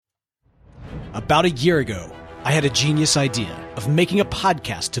About a year ago, I had a genius idea of making a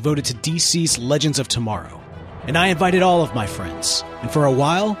podcast devoted to DC's Legends of Tomorrow. And I invited all of my friends. And for a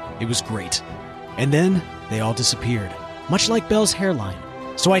while, it was great. And then they all disappeared, much like Bell's hairline.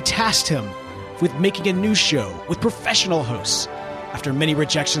 So I tasked him with making a new show with professional hosts. After many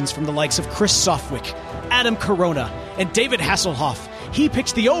rejections from the likes of Chris Softwick, Adam Corona, and David Hasselhoff, he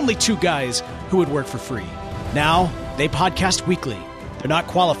picked the only two guys who would work for free. Now, they podcast weekly. They're not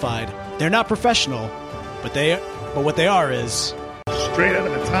qualified, they're not professional, but what they are is... straight out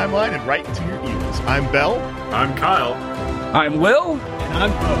of the timeline and right into your ears. I'm Bell. I'm Kyle. I'm Will. And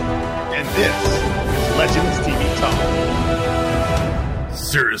I'm Bo. And this is Legends TV Talk.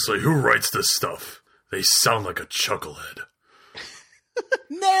 Seriously, who writes this stuff? They sound like a chucklehead.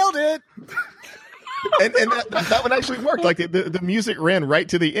 Nailed it! And that one actually worked. Like the music ran right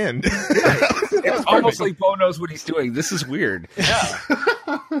to the end. It's almost like Bo knows what he's doing. This is weird. Yeah.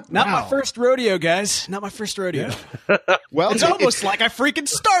 Not my first rodeo, guys. Not my first rodeo. Yeah. Well, it's almost like I freaking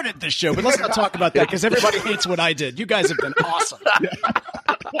started this show, but let's not talk about that because everybody hates what I did. You guys have been awesome.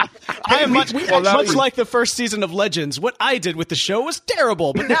 I am much like the first season of Legends. What I did with the show was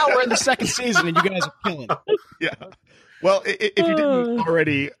terrible, but now we're in the second season and you guys are killing it. Yeah. Well, if you didn't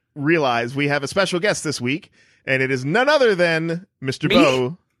already realize, we have a special guest this week, and it is none other than Mr.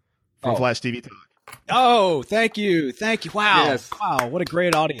 Bo from Flash TV Talk. Oh, thank you. Wow. Yes. Wow, what a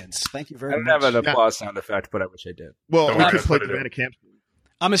great audience. Thank you very much. I don't have an applause sound effect, but I wish I did. Well, we worry, could play put it the in. Camp.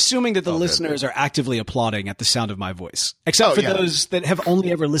 I'm assuming that the listeners are actively applauding at the sound of my voice. Except for those that have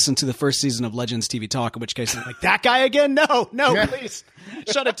only ever listened to the first season of Legends TV Talk, in which case they're like, that guy again? No, please.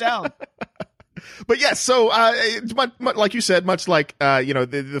 Shut it down. But yes, so like you said, much like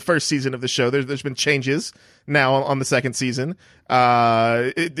the first season of the show, there's been changes now on the second season.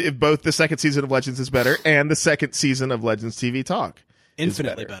 Both the second season of Legends is better, and the second season of Legends TV Talk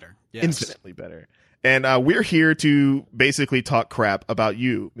Infinitely better. Yes. Infinitely better. And we're here to basically talk crap about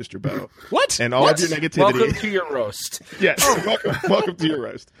you, Mr. Bo. What? And all of your negativity. Welcome to your roast. Yes. Welcome to your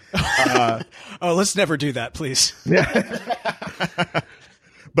roast. Let's never do that, please. Yeah.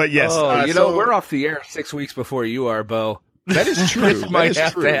 But yes, we're off the air 6 weeks before you are, Bo. That is true. This might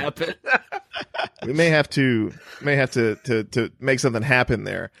have to happen. We may have to make something happen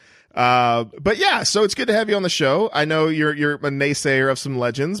there. But yeah, so it's good to have you on the show. I know you're a naysayer of some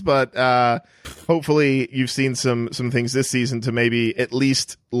Legends, but hopefully you've seen some things this season to maybe at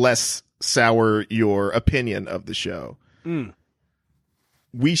least less sour your opinion of the show.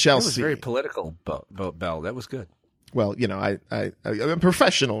 We shall see. That was very political, Bell. That was good. Well, I'm a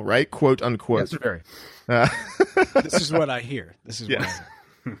professional, right? Quote unquote. Yes, very. This is what I hear. What I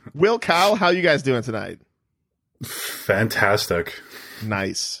hear. Will, Kyle, how you guys doing tonight? Fantastic.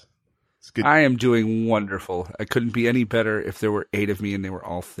 Nice. It's good. I am doing wonderful. I couldn't be any better if there were 8 of me and they were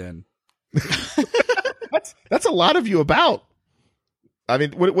all thin. That's a lot of you about. I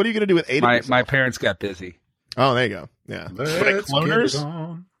mean, what are you going to do with 8 of you? My parents got busy. Oh, there you go. Yeah. Let's Cloners? get it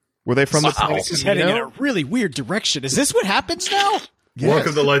on. Were they from the This is heading in a really weird direction. Is this what happens now? Yes.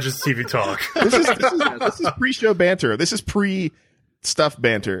 Welcome to Legends TV Talk. This is pre-show banter. This is pre-stuff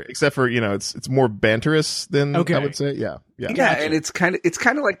banter, except for it's more banterous than I would say. Yeah. And it's kind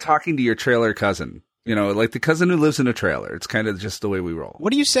of like talking to your trailer cousin. Like the cousin who lives in a trailer. It's kind of just the way we roll.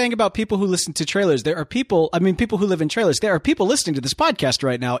 What are you saying about people who listen to trailers? There are people who live in trailers. There are people listening to this podcast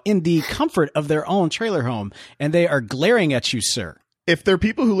right now in the comfort of their own trailer home, and they are glaring at you, sir. If there are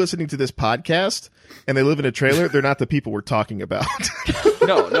people who are listening to this podcast and they live in a trailer, they're not the people we're talking about.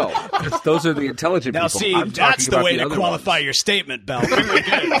 No. Those are the intelligent now, people. see, that's the way to qualify your statement, Bell. Very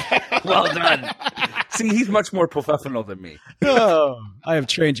good. Well done. See, he's much more professional than me. Oh, I have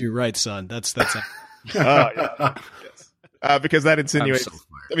trained you right, son. That's Yeah. Yes. Because that insinuates.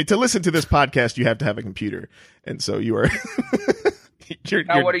 To listen to this podcast, you have to have a computer, and so you are.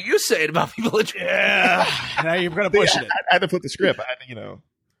 Now, what are you saying about people? Yeah, now you're going to push it. I had to flip the script. I had to,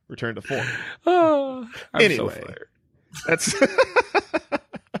 return to form. I'm anyway, that's.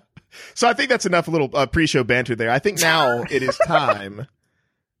 So I think that's enough. A little pre-show banter there. I think now it is time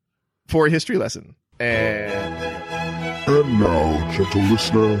for a history lesson. And now, gentle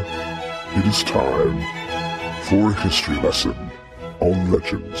listener, it is time for a history lesson on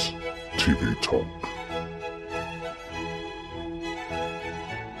Legends TV Talk.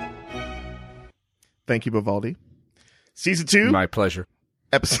 Thank you, Vivaldi. Season 2. My pleasure.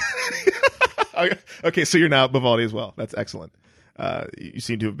 Episode. Okay, so you're now Vivaldi as well. That's excellent. You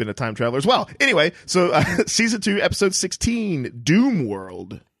seem to have been a time traveler as well. Anyway, so Season 2, Episode 16, Doom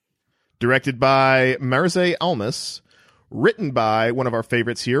World. Directed by Marze Almas. Written by one of our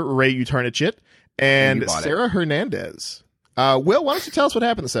favorites here, Ray Utarnichit, and Sarah Hernandez. Will, why don't you tell us what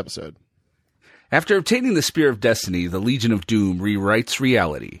happened this episode? After obtaining the Spear of Destiny, the Legion of Doom rewrites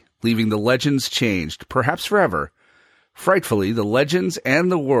reality, leaving the legends changed, perhaps forever. Frightfully, the legends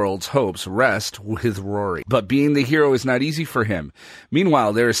and the world's hopes rest with Rory. But being the hero is not easy for him.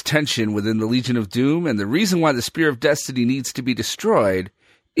 Meanwhile, there is tension within the Legion of Doom, and the reason why the Spear of Destiny needs to be destroyed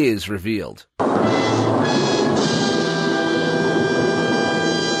is revealed.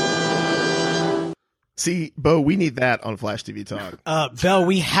 See, Bo, we need that on Flash TV Talk. Bell,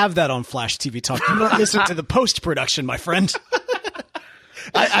 we have that on Flash TV Talk. You don't listen to the post-production, my friend.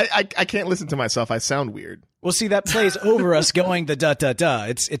 I can't listen to myself. I sound weird. Well, see, that plays over us going the da-da-da.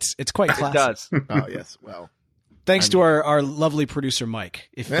 It's quite classic. It does. Oh, yes. Well, Thanks to our lovely producer, Mike.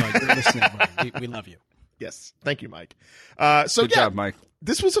 If you're listening, Mike, we love you. yes. Thank you, Mike. Good job, Mike.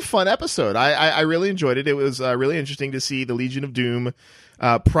 This was a fun episode. I really enjoyed it. It was really interesting to see the Legion of Doom,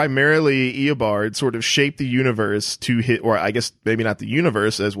 primarily Eobard, sort of shape the universe to hit, or I guess maybe not the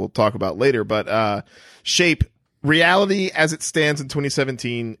universe, as we'll talk about later, but shape reality as it stands in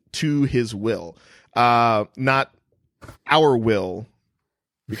 2017 to his will. Not our will,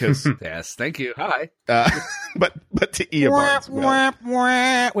 because Yes, thank you. Hi. but to Eobard's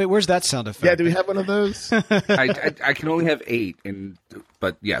will. Wait, where's that sound effect? Yeah, do we have one of those? I can only have 8,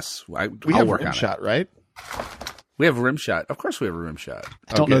 but yes, We I'll have work on Rimshot, it. right? We have a rim shot. Of course we have a rim shot.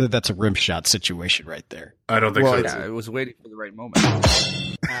 I don't Okay. know that that's a rim shot situation right there. I don't think Well, so. it's- Yeah, I was waiting for the right moment.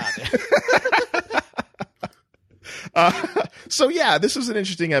 So yeah, this was an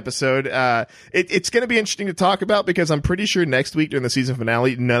interesting episode. It's going to be interesting to talk about because I'm pretty sure next week during the season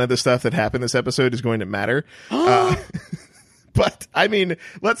finale, none of the stuff that happened this episode is going to matter. But I mean,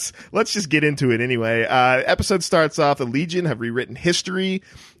 let's just get into it anyway. Episode starts off: the Legion have rewritten history.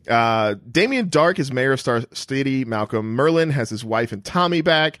 Damien Dark is mayor of Star City. Malcolm Merlin has his wife and Tommy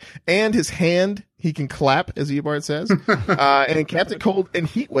back, and his hand he can clap, as Eobard says. And Captain Cold and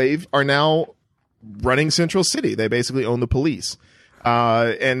Heatwave are now running Central City. They basically own the police.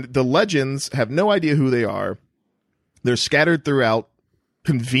 And the legends have no idea who they are. They're scattered throughout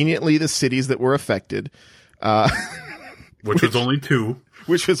conveniently the cities that were affected. Which was only 2.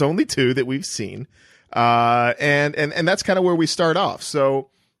 Which was only 2 that we've seen. And that's kind of where we start off. So,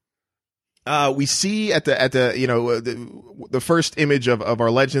 we see at the, you know, the first image of our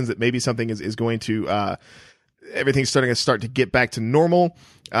legends that maybe something is going to, everything's starting to get back to normal.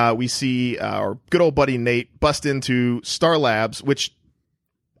 We see our good old buddy Nate bust into Star Labs, which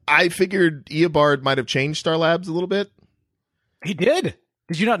I figured Eobard might have changed Star Labs a little bit. He did.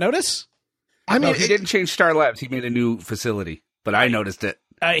 Did you not notice? I mean, No, he didn't change Star Labs. He made a new facility, but I noticed it.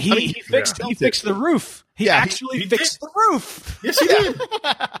 He fixed the roof. He Yeah, actually he fixed the roof. Yes, he did.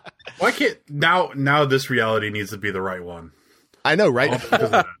 Why can't now this reality needs to be the right one? I know, right? All because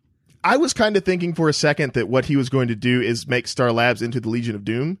of that. I was kind of thinking for a second that what he was going to do is make Star Labs into the Legion of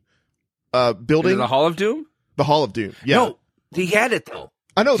Doom building. In the Hall of Doom? The Hall of Doom. Yeah. No, he had it though.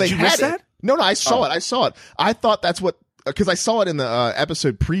 I know Did they you had miss it. that? No, I saw it. I thought that's what, because I saw it in the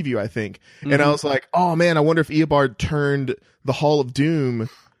episode preview, I think, and I was like, oh man, I wonder if Eobard turned the Hall of Doom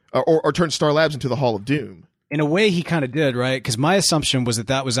or turned Star Labs into the Hall of Doom. In a way, he kind of did, right? Because my assumption was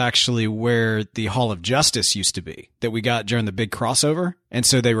that was actually where the Hall of Justice used to be, that we got during the big crossover, and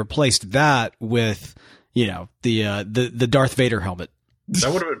so they replaced that with, you know, the Darth Vader helmet.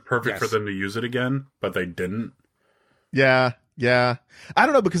 That would have been perfect Yes. for them to use it again, but they didn't. Yeah. I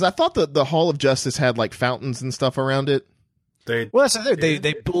don't know, because I thought the Hall of Justice had like fountains and stuff around it. Well, that's the thing.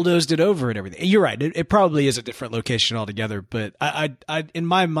 They bulldozed it over and everything. You're right. It probably is a different location altogether. But I in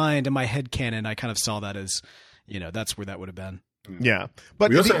my mind, in my head canon, I kind of saw that as, you know, that's where that would have been. Yeah,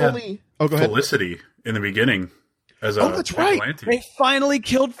 but We also the had only go ahead. Felicity in the beginning as a that's right. vigilante. They finally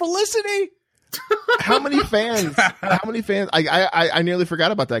killed Felicity. How many fans? I nearly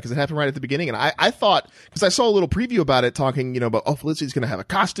forgot about that because it happened right at the beginning, and I thought, because I saw a little preview about it talking, you know, about Felicity's going to have a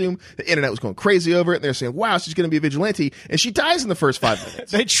costume. The internet was going crazy over it, and they're saying, "Wow, she's going to be a vigilante," and she dies in the first 5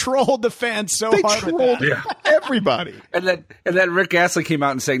 minutes. They trolled the fans so They hard. with trolled that. Yeah. everybody. And then Rick Astley came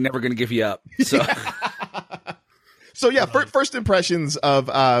out and saying, "Never going to give you up." So So yeah, first impressions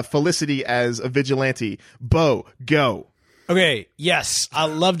of Felicity as a vigilante. Bo, go. Okay, yes, I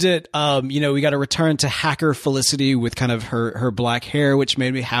loved it. You know, we got a return to hacker Felicity with kind of her black hair, which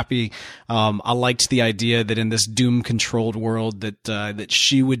made me happy. I liked the idea that in this Doom-controlled world that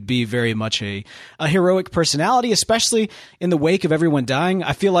she would be very much a heroic personality, especially in the wake of everyone dying.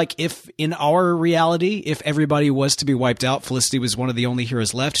 I feel like if in our reality, if everybody was to be wiped out, Felicity was one of the only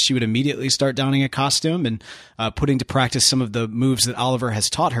heroes left, she would immediately start donning a costume and putting to practice some of the moves that Oliver has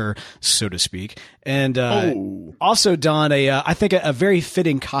taught her, so to speak. And also don I think a very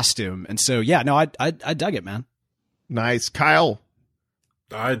fitting costume. And so yeah, no, I dug it, man. Nice, Kyle.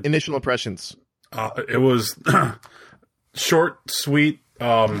 I Initial impressions. It was short, sweet.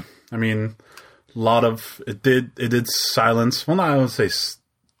 I mean, a lot of it did silence. Well, not I would say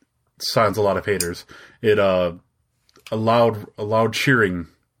silence a lot of haters. It allowed cheering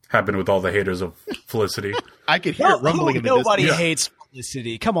happen with all the haters of Felicity. I could hear it rumbling in the distance. Nobody hates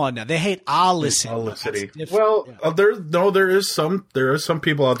Felicity. Come on now, they hate Felicity. There is some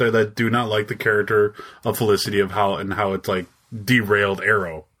people out there that do not like the character of Felicity of how it's like derailed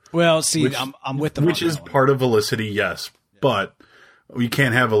Arrow. Well, see, I'm with them. Which is part of Felicity, yes, but you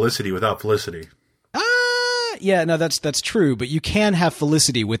can't have Felicity without Felicity. Yeah, no, that's true, but you can have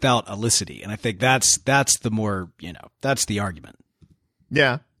Felicity without Elicity, and I think that's the more, that's the argument.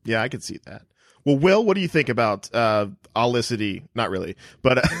 Yeah, I can see that. Well, Will, what do you think about Felicity? Not really,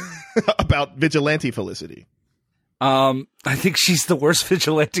 but about Vigilante Felicity? I think she's the worst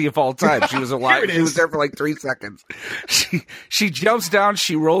vigilante of all time. She was alive. She was there for like 3 seconds. She jumps down,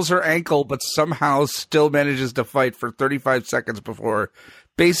 she rolls her ankle, but somehow still manages to fight for 35 seconds before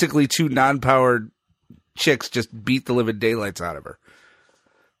basically 2 non-powered chicks just beat the living daylights out of her.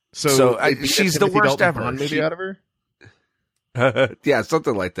 So she's the worst ever. Maybe out of her? Yeah,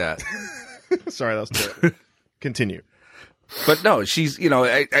 something like that. Sorry, that was terrible. Continue. But no, she's,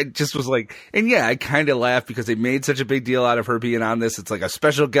 I just was like, and yeah, I kind of laughed because they made such a big deal out of her being on this. It's like a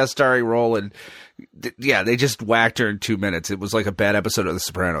special guest starring role. And yeah, they just whacked her in 2 minutes. It was like a bad episode of The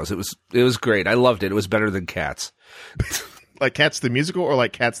Sopranos. It was great. I loved it. It was better than Cats. Like Cats the musical or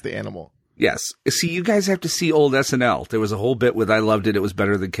like Cats the animal? Yes. See, you guys have to see old SNL. There was a whole bit with I loved it. It was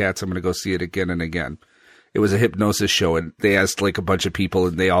better than Cats. I'm going to go see it again and again. It was a hypnosis show, and they asked like a bunch of people,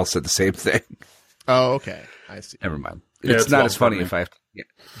 and they all said the same thing. Oh, okay. I see. Never mind. It's not as funny if I have to.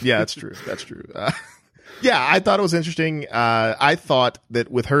 Yeah, that's true. That's true. Yeah, I thought it was interesting. I thought that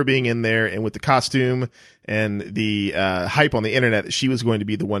with her being in there and with the costume and the hype on the internet, that she was going to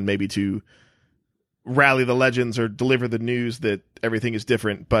be the one maybe to rally the legends or deliver the news that everything is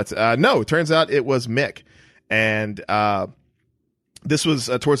different. But no, it turns out it was Mick. And this was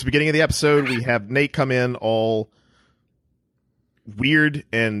towards the beginning of the episode. We have Nate come in all weird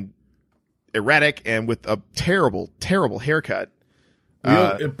and erratic and with a terrible, terrible haircut.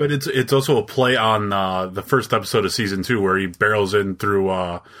 But it's also a play on the first episode of season 2 where he barrels in through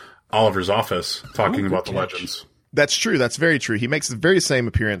Oliver's office talking about the legends. That's true. That's very true. He makes the very same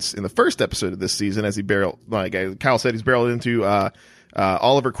appearance in the first episode of this season as he like Kyle said, he's barreled into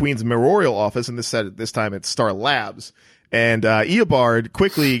Oliver Queen's memorial office, and this time it's Star Labs. And Eobard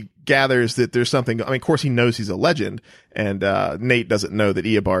quickly gathers that there's something. I mean, of course, he knows he's a legend, and Nate doesn't know that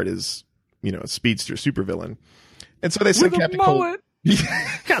Eobard is, a speedster supervillain. And so they send Captain Cold. Yeah,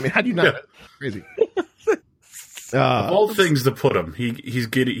 I mean, how do you not? Crazy. Of all the things to put him, he's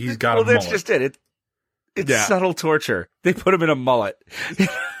got a mullet. That's just it. It's subtle torture. They put him in a mullet.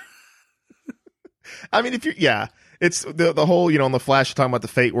 I mean, it's the whole, on the Flash talking about the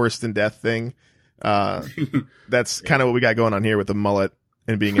fate worse than death thing. That's kind of what we got going on here with the mullet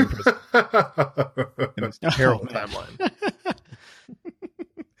and being in prison. And it's a terrible timeline.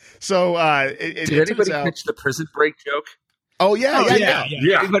 So, did anybody catch the Prison Break joke? Oh yeah.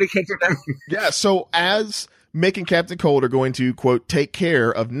 Anybody catch that? Yeah. So as Mick and Captain Cold are going to quote take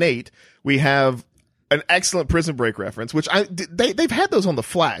care of Nate, we have an excellent Prison Break reference, which they've had those on the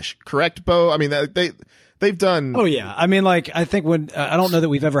Flash, correct, Bo? I mean, they've done. Oh yeah, I mean, like I think when I don't know that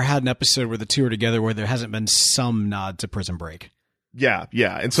we've ever had an episode where the two are together where there hasn't been some nod to Prison Break. Yeah,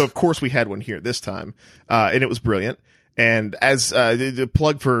 and so of course we had one here this time, and it was brilliant. And as the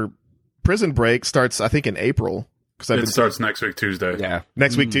plug for Prison Break starts, I think in April. It starts next week Tuesday. Yeah,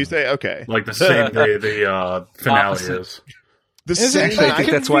 next week Tuesday. Okay, like the same day the finale is. I think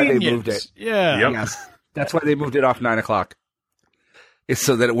that's why they moved it. Yeah. Yep. Yes. That's why they moved it off 9:00. It's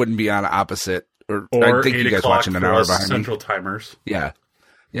so that it wouldn't be on opposite. Or I think 8 you guys watching an hour behind Central me. timers. Yeah.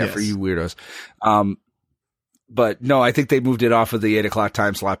 Yes. For you weirdos. But no, I think they moved it off of the 8:00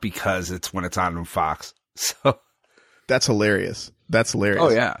 time slot because it's when it's on Fox. So that's hilarious. Oh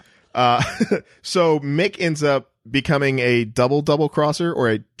yeah. So Mick ends up becoming a double crosser or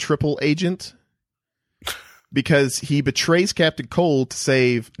a triple agent because he betrays Captain Cold to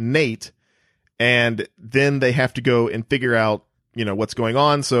save Nate, and then they have to go and figure out, what's going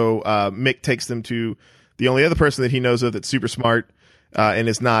on. So Mick takes them to the only other person that he knows of that's super smart and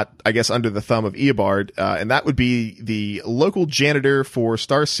is not, I guess, under the thumb of Eobard, and that would be the local janitor for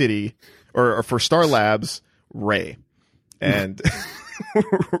Star City or for Star Labs, Ray. And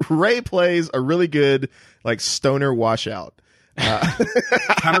Ray plays a really good, like, stoner washout.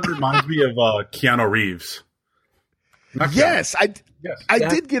 Kind of reminds me of Keanu Reeves. Yes, I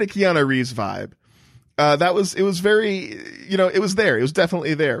did get a Keanu Reeves vibe. It was very, it was there. It was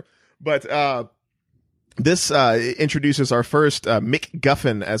definitely there. But This introduces our first Mick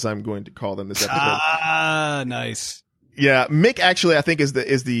Guffin, as I'm going to call them this episode. Ah, nice. Yeah, Mick actually I think is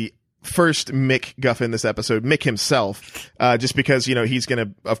the first Mick Guffin this episode, Mick himself, just because, he's going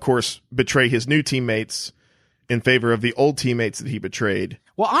to, of course, betray his new teammates in favor of the old teammates that he betrayed.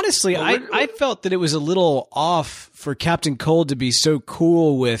 Well, honestly, I felt that it was a little off for Captain Cold to be so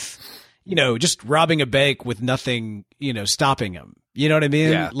cool with, just robbing a bank with nothing, stopping him. You know what I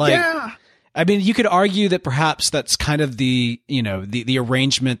mean? Yeah. Yeah. I mean, you could argue that perhaps that's kind of the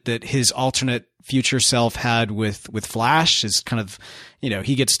arrangement that his alternate future self had with Flash is kind of,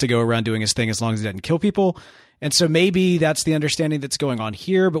 he gets to go around doing his thing as long as he doesn't kill people. And so maybe that's the understanding that's going on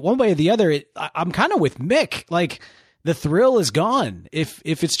here. But one way or the other, I'm kind of with Mick. Like, the thrill is gone. If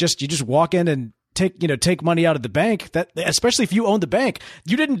it's just, you just walk in and take money out of the bank, that, especially if you own the bank,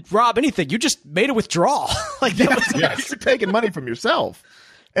 you didn't rob anything. You just made a withdrawal. Like, that was, You're taking money from yourself.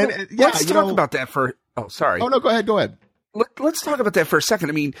 And let's talk about that for. Oh, sorry. Oh no, go ahead. Let's talk about that for a second.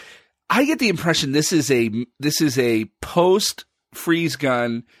 I mean, I get the impression this is a post freeze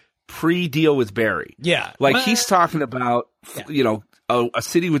gun, pre deal with Barry. Yeah, like he's talking about a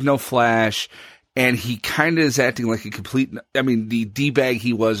city with no Flash, and he kind of is acting like a complete. I mean, the D-bag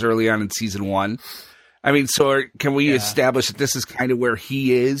he was early on in season 1. I mean, so can we establish that this is kind of where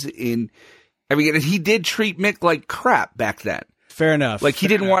he is in? I mean, and he did treat Mick like crap back then. Fair enough. Like, he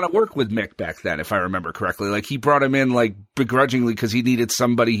didn't want to work with Mick back then, if I remember correctly. Like, he brought him in, like, begrudgingly because he needed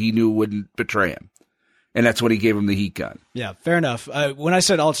somebody he knew wouldn't betray him. And that's when he gave him the heat gun. Yeah, fair enough. When I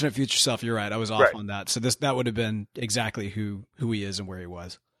said alternate future self, you're right. I was off on that. So that would have been exactly who he is and where he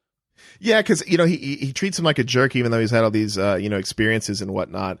was. Yeah, because, he treats him like a jerk, even though he's had all these, experiences and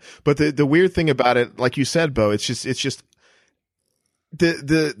whatnot. But the weird thing about it, like you said, Bo, it's just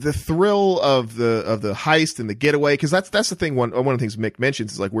the thrill of the heist and the getaway, because that's the thing. One of the things Mick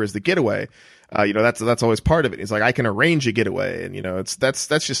mentions is like, where's the getaway? That's always part of it. He's like, I can arrange a getaway, and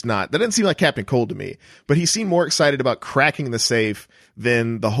that's just not. That doesn't seem like Captain Cold to me. But he seemed more excited about cracking the safe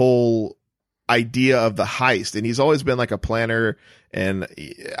than the whole idea of the heist. And he's always been like a planner, and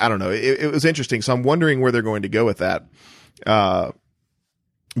I don't know. It was interesting. So I'm wondering where they're going to go with that. But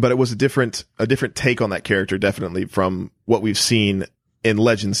it was a different take on that character, definitely, from what we've seen in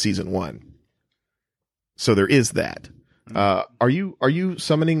Legends season 1. So there is that. Are you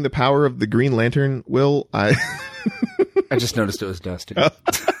summoning the power of the Green Lantern, Will? I just noticed it was Dusty. I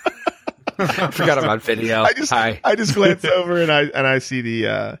forgot about video. I just glanced over and I see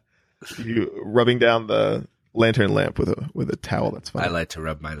you rubbing down the lantern lamp with a towel. That's fine. I like to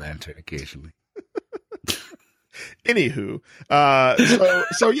rub my lantern occasionally. Anywho,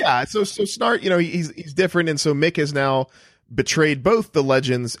 so Snart, he's different, and so Mick has now betrayed both the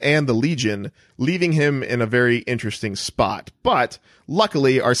Legends and the Legion, leaving him in a very interesting spot. But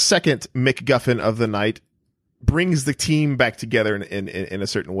luckily, our second Mick Guffin of the night brings the team back together in a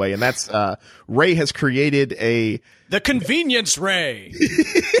certain way, and that's Ray has created the convenience ray.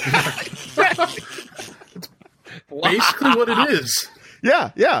 Basically, what it is. Yeah.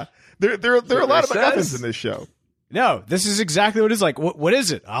 There are a lot of MacGuffins in this show. No, this is exactly what it's like. What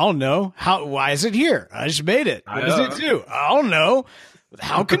is it? I don't know. Why is it here? I just made it. What does it do? I don't know.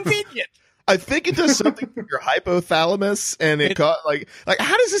 How convenient. I think it does something for your hypothalamus, and it like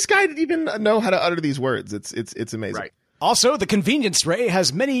how does this guy even know how to utter these words? It's amazing. Right. Also, the convenience ray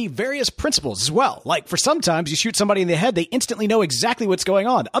has many various principles as well. Like, for sometimes you shoot somebody in the head, they instantly know exactly what's going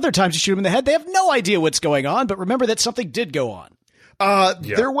on. Other times you shoot them in the head, they have no idea what's going on, but remember that something did go on.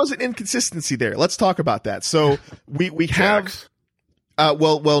 There was an inconsistency there. Let's talk about that. So we have,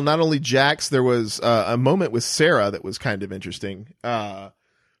 well, not only Jax, there was a moment with Sarah that was kind of interesting.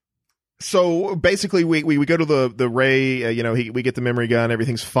 So basically we go to the Ray, we get the memory gun.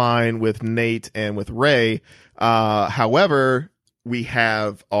 Everything's fine with Nate and with Ray. However, we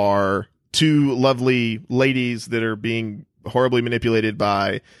have our two lovely ladies that are being horribly manipulated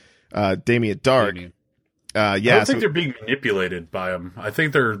by Damien Dark. I don't think they're being manipulated by him. I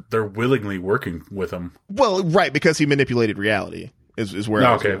think they're willingly working with him. Well, right, because he manipulated reality is where.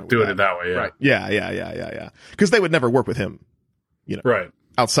 I was going doing it that way, yeah. Right. Yeah. Because they would never work with him, right,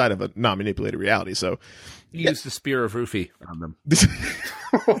 outside of a non-manipulated reality. So he used the spear of Rufy on them. The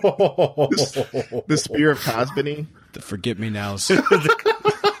spear of Cosbiny, the forget-me-nows.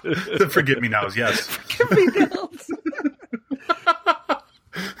 The forget-me-nows, yes. Forget-me-nows.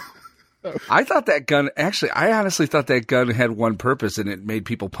 I thought that gun, I honestly thought that gun had one purpose, and it made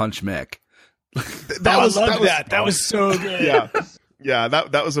people punch Mick. That was so good. Yeah. Yeah,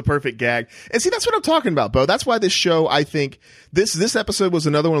 that was a perfect gag. And see, that's what I'm talking about, Bo. That's why this show, I think, this episode was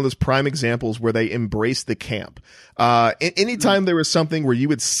another one of those prime examples where they embraced the camp. Anytime there was something where you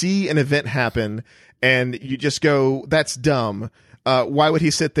would see an event happen and you just go, that's dumb. Why would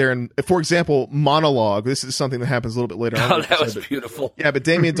he sit there and, for example, monologue? This is something that happens a little bit later on. Oh, that was beautiful. Yeah, but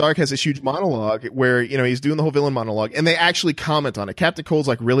Damien Dark has this huge monologue where, he's doing the whole villain monologue and they actually comment on it. Captain Cold's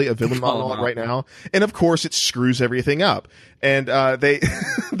like, really a villain monologue right now? And of course it screws everything up. And,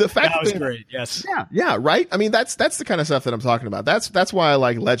 the fact That was great. Yes. Yeah, right? I mean, that's the kind of stuff that I'm talking about. That's why I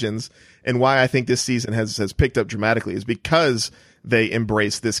like Legends and why I think this season has picked up dramatically is because they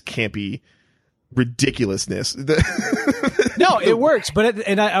embrace this campy ridiculousness. No, it works. But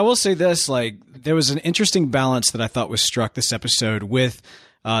I will say this, like, there was an interesting balance that I thought was struck this episode with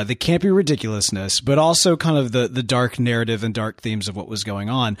the campy ridiculousness, but also kind of the dark narrative and dark themes of what was going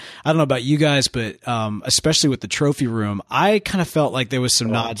on. I don't know about you guys, but especially with the trophy room, I kind of felt like there was some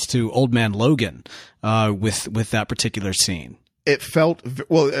nods to Old Man Logan with that particular scene. It felt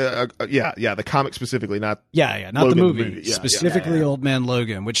the comic specifically, not not Logan, the movie. Yeah, specifically Old Man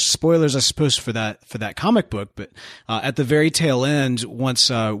Logan, which spoilers I suppose for that comic book, but at the very tail end, once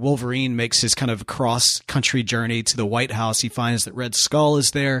Wolverine makes his kind of cross country journey to the White House, he finds that Red Skull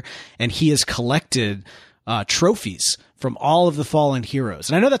is there and he has collected trophies from all of the fallen heroes.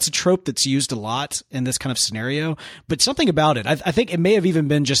 And I know that's a trope that's used a lot in this kind of scenario, but something about it, I think it may have even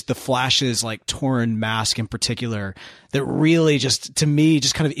been just the Flash's like torn mask in particular that really just, to me,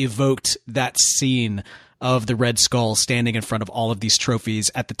 just kind of evoked that scene of the Red Skull standing in front of all of these trophies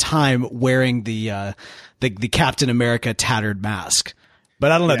at the time wearing the Captain America tattered mask.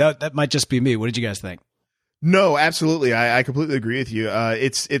 But I don't know, that might just be me. What did you guys think? No, absolutely. I completely agree with you.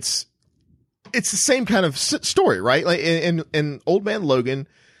 It's the same kind of story, right? Like in Old Man Logan,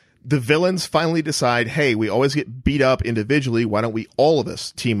 the villains finally decide, hey, we always get beat up individually. Why don't we all of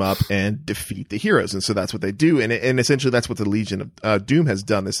us team up and defeat the heroes? And so that's what they do. And essentially that's what the Legion of Doom has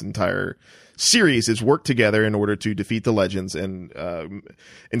done this entire series, is work together in order to defeat the Legends. And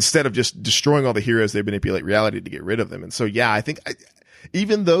instead of just destroying all the heroes, they manipulate reality to get rid of them. And so, yeah, I think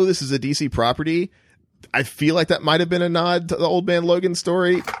even though this is a DC property, I feel like that might have been a nod to the Old Man Logan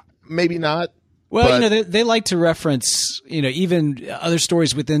story. Maybe not. Well, they like to reference, even other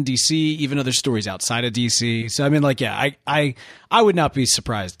stories within DC, even other stories outside of DC. So, I mean, like, yeah, I would not be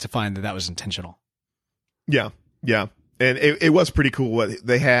surprised to find that was intentional. Yeah. Yeah. And it was pretty cool.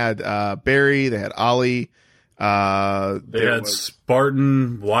 They had Barry, they had Ollie. They had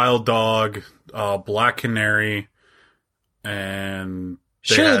Spartan, Wild Dog, Black Canary, and...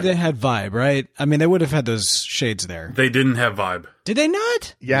 They had Vibe, right? I mean, they would have had those shades there. They didn't have Vibe. Did they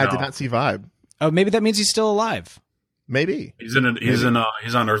not? Yeah, No. I did not see Vibe. Oh, maybe that means he's still alive. Maybe. He's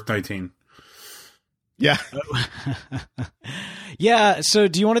on Earth 19. Yeah. Yeah. So,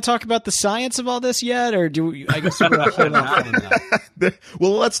 do you want to talk about the science of all this yet, or I guess we're going to hold off on that?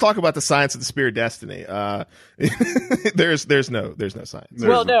 Well, let's talk about the science of the Spear of Destiny. There's no science.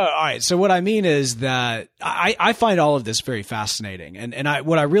 Well, no. All right. So what I mean is that I find all of this very fascinating. And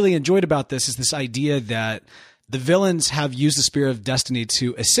what I really enjoyed about this is this idea that the villains have used the Spear of Destiny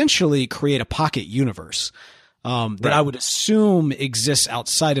to essentially create a pocket universe that I would assume exists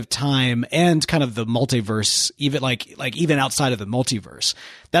outside of time and kind of the multiverse, even like even outside of the multiverse.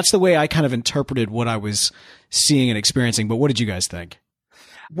 That's the way I kind of interpreted what I was seeing and experiencing. But what did you guys think?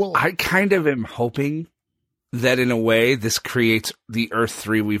 Well, I kind of am hoping that in a way this creates the Earth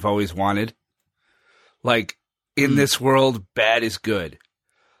 3 we've always wanted. Like, in this world, bad is good.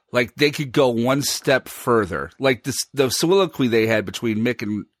 Like, they could go one step further. Like, the soliloquy they had between Mick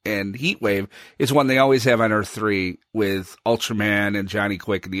and Heatwave is one they always have on Earth 3 with Ultraman and Johnny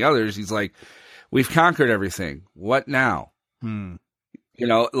Quick and the others. He's like, we've conquered everything. What now?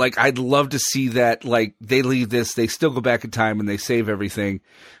 Like, I'd love to see that. Like, they leave this, they still go back in time and they save everything.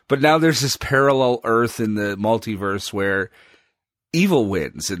 But now there's this parallel Earth in the multiverse where evil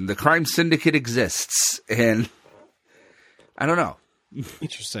wins and the crime syndicate exists. And I don't know.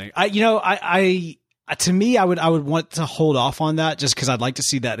 Interesting. To me, I would want to hold off on that just because I'd like to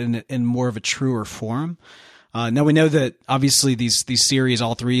see that in more of a truer form. Now we know that obviously these series,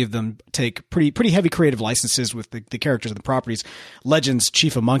 all three of them, take pretty heavy creative licenses with the characters and the properties. Legends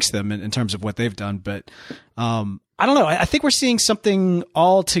chief amongst them in terms of what they've done. But I don't know. I think we're seeing something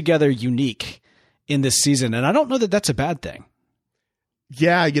altogether unique in this season, and I don't know that that's a bad thing.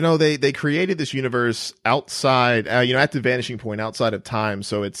 Yeah, they created this universe outside, at the vanishing point outside of time.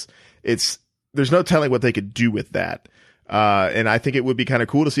 So it's there's no telling what they could do with that. And I think it would be kind of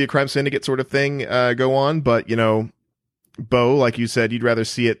cool to see a crime syndicate sort of thing go on. But, Bo, like you said, you'd rather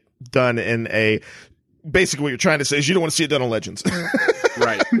see it done in a basically what you're trying to say is you don't want to see it done on Legends.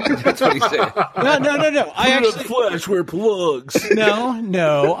 Right. That's what he said. No. I actually flesh where plugs.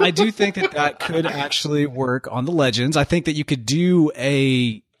 No. I do think that could actually work on the Legends. I think that you could do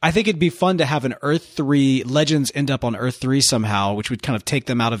I think it'd be fun to have an Earth 3 Legends end up on Earth 3 somehow, which would kind of take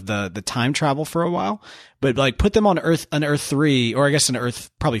them out of the time travel for a while, but like put them on Earth 3, or I guess an Earth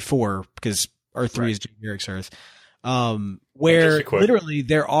probably 4, because Earth 3 is Jim Garrick's Earth. Where literally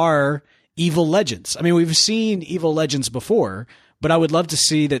there are evil legends. I mean, we've seen evil legends before, but I would love to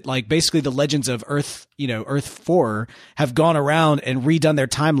see that, like, basically the legends of Earth, Earth 4 have gone around and redone their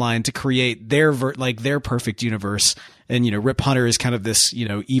timeline to create their their perfect universe. And, Rip Hunter is kind of this,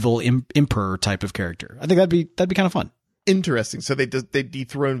 evil emperor type of character. I think that'd be kind of fun. Interesting. So they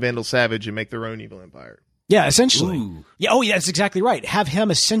dethrone Vandal Savage and make their own evil empire. Yeah, essentially. Ooh. Yeah. Oh, yeah, that's exactly right. Have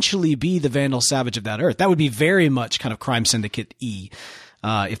him essentially be the Vandal Savage of that Earth. That would be very much kind of Crime Syndicate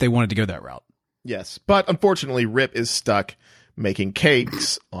if they wanted to go that route. Yes, but unfortunately, Rip is stuck making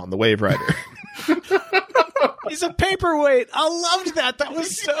cakes on the Wave Rider. He's a paperweight. I loved that. That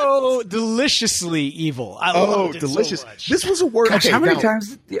was so deliciously evil. I loved it delicious! so much. This was a word. Gosh, okay, how many now,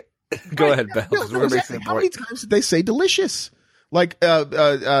 times? Go ahead, Bell. No, exactly. How many times did they say delicious? Like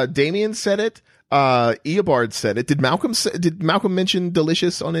Damien said it. Eobard said it. Did Malcolm mention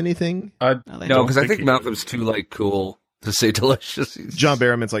delicious on anything? No, because I think Malcolm's too cool to say delicious. John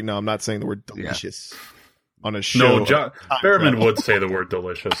Barrowman's like, no, I'm not saying the word delicious on a show. No, John Barrowman would say the word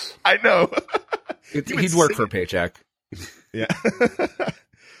delicious. I know. He'd work for a paycheck. Yeah.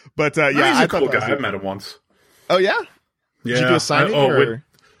 But He's I a cool thought guy. I met him once. Oh yeah. Yeah. Did you do a signing?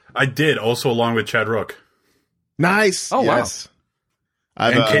 I did, also along with Chad Rook. Nice. Oh, yes. Wow.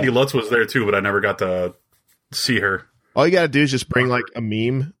 And Katie Lutz was there too, but I never got to see her. All you got to do is just bring like a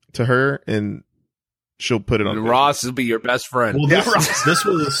meme to her, and she'll put it on. And Ross will be your best friend. Well, this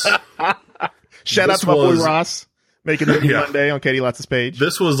was shout out to my boy Ross making the Monday on Katie Lutz's page.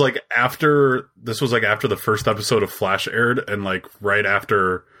 This was like after the first episode of Flash aired, and like right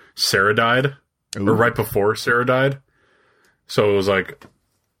after Sarah died, or right before Sarah died. So it was like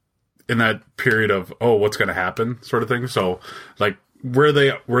in that period of what's going to happen sort of thing. So like where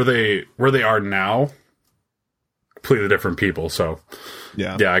they are now, completely different people. So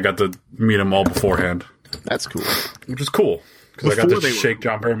yeah, I got to meet them all beforehand. That's cool, which is cool because I got to shake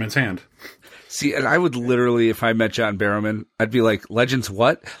John Barrowman's hand. See, and I would literally, if I met John Barrowman, I'd be like, Legends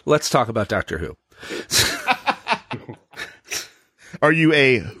what? Let's talk about Doctor Who. Are you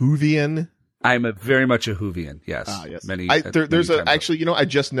a Whovian? I'm very much a Whovian, yes. Yes. There's actually, I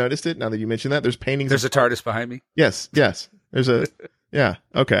just noticed it now that you mentioned that. There's paintings. There's a TARDIS behind me? Yes. There's a, yeah,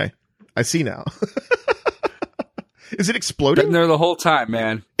 okay. I see now. Is it exploding? Been there the whole time,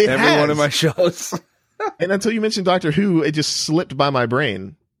 man. Every one of my shows. And until you mentioned Doctor Who, it just slipped by my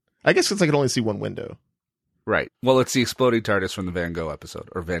brain. I guess because I could only see one window. Right. Well, it's the exploding TARDIS from the Van Gogh episode,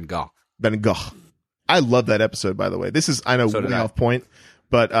 or Van Gogh. Van Gogh. I love that episode, by the way. This is, I know, way off point,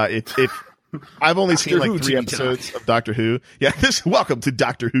 but if I've only seen like 3 episodes of Doctor Who. Yeah, welcome to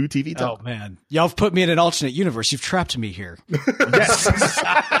Doctor Who TV Talk. Oh man, y'all have put me in an alternate universe. You've trapped me here. Yes,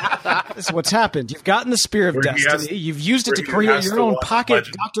 this is what's happened. You've gotten the Spear of Destiny. You've used it to create your own pocket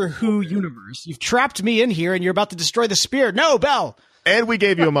Doctor Who universe. You've trapped me in here, and you're about to destroy the spear. No, Bell. And we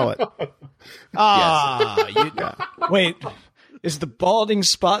gave you a mullet. Wait, is the balding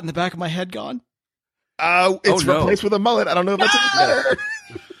spot in the back of my head gone? It's replaced with a mullet. I don't know if that's any better.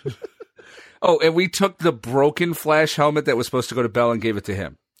 Oh, and we took the broken Flash helmet that was supposed to go to Bell and gave it to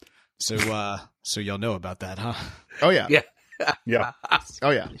him. So y'all know about that, huh? Oh yeah, yeah. Oh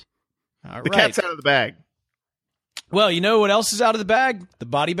yeah. All the right. cat's out of the bag. Well, you know what else is out of the bag? The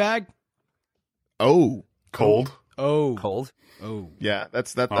body bag. Cold. Oh, Cold. Oh, yeah.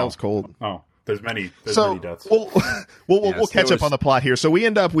 That was cold. Oh, there's many deaths. We'll catch up on the plot here. So we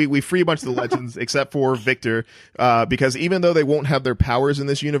end up we free a bunch of the legends except for Victor, because even though they won't have their powers in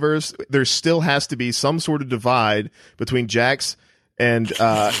this universe, there still has to be some sort of divide between Jax and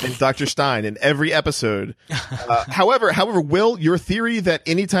Dr. Stein in every episode. However, Will, your theory that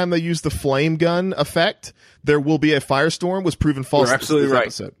anytime they use the flame gun effect, there will be a firestorm was proven false. You're absolutely right.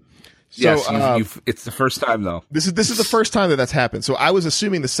 Episode. Yes, it's the first time though. This is the first time that's happened. So I was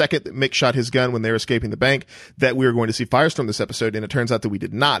assuming the second that Mick shot his gun when they were escaping the bank that we were going to see Firestorm this episode, and it turns out that we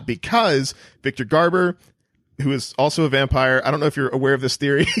did not, because Victor Garber, who is also a vampire. I don't know if you're aware of this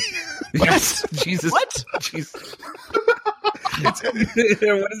theory. Yes, Jesus. What? Jesus. What is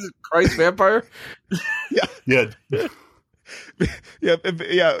it? Christ vampire? Yeah. Yeah.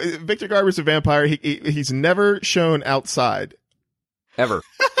 Victor Garber's a vampire. He's never shown outside. Ever.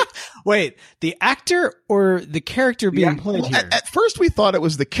 Wait, the actor or the character being played here? At first we thought it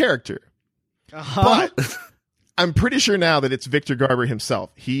was the character. But I'm pretty sure now that it's Victor Garber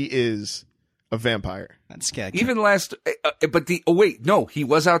himself. He is a vampire. That's scary. Even last, but he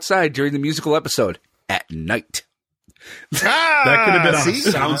was outside during the musical episode at night. That could have been on a see?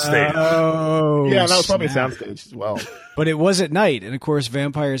 soundstage. Oh, Yeah, that was probably a snap. soundstage as well. But it was at night, and of course,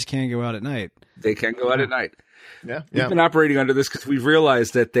 vampires can go out at night. They can go out at night. Yeah, We've been operating under this because we've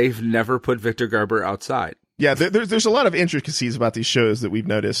realized that they've never put Victor Garber outside. Yeah, there's a lot of intricacies about these shows that we've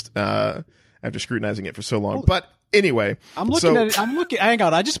noticed after scrutinizing it for so long. But anyway, I'm looking at it. Hang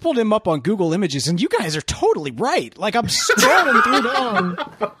on. I just pulled him up on Google Images, and you guys are totally right. Like, I'm scrolling through them.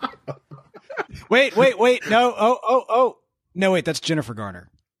 Wait. No. Oh. No, wait. That's Jennifer Garner.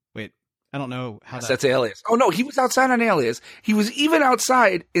 Wait. I don't know how That's Alias. Oh, no. He was outside on Alias. He was even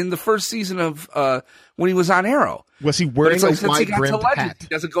outside in the first season of when he was on Arrow. was he But wearing it's like, a since he got to wide-brimmed Legends, hat? he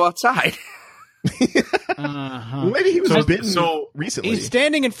doesn't go outside. Uh-huh. Well, maybe he was bitten so recently. He's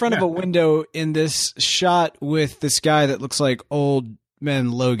standing in front of a window in this shot with this guy that looks like Old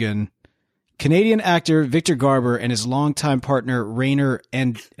Man Logan. Canadian actor Victor Garber and his longtime partner Rainer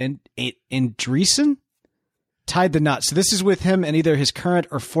Andreessen tied the knot. So this is with him and either his current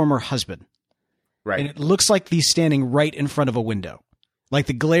or former husband. Right. And it looks like he's standing right in front of a window. Like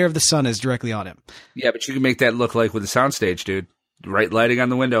the glare of the sun is directly on him. Yeah, but you can make that look like with a soundstage, dude. Right lighting on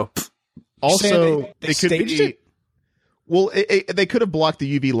the window. Also, Saying they it could staged be. it? Well, they could have blocked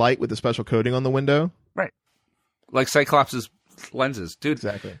the UV light with a special coating on the window. Right. Like Cyclops' lenses. Dude,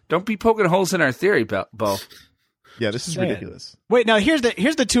 Exactly. don't be poking holes in our theory, Bo. Yeah, this is Saying. ridiculous. Wait, now here's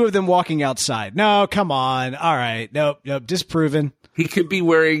the two of them walking outside. No, come on. All right. Nope. Disproven. He could be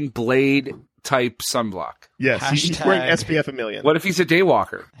wearing Blade-type sunblock. Yes, he's Hashtag. wearing SPF a million. What if he's a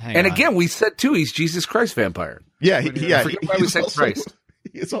daywalker? Hang And on. again, we said, too, he's Jesus Christ vampire. Yeah, I forget why we he's said also, Christ.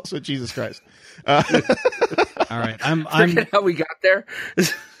 He is also Jesus Christ. All right. I'm Forget how we got there.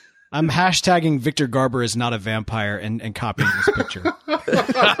 I'm hashtagging Victor Garber is not a vampire and copying this picture.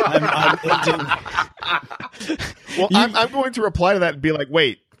 I'm ending. Well, I'm going to reply to that and be like,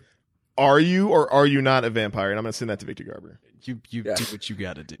 wait, are you or are you not a vampire? And I'm going to send that to Victor Garber. You Yeah. do what you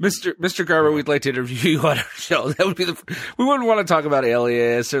got to do. Mr. Garber, we'd like to interview you on our show. That would be we wouldn't want to talk about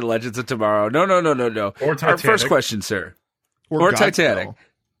Alias or Legends of Tomorrow. No. Or Our Titanic. first question, sir. Or Titanic. Godspell.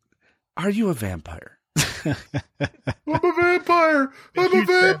 Are you a vampire? I'm a vampire. I'm a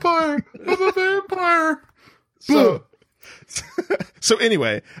vampire. I'm a vampire. So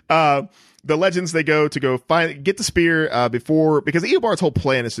anyway, the Legends, they get the spear because Eobard's whole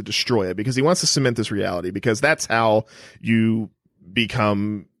plan is to destroy it because he wants to cement this reality because that's how you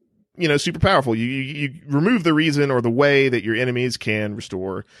become, super powerful. You remove the reason or the way that your enemies can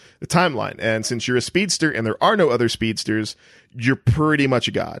restore the timeline. And since you're a speedster and there are no other speedsters, you're pretty much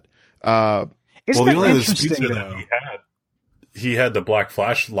a god. Isn't The that only other interesting, speedster though? that he had the Black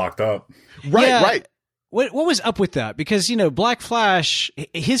Flash locked up. Right. What was up with that? Because, Black Flash,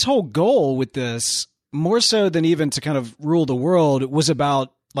 his whole goal with this, more so than even to kind of rule the world, was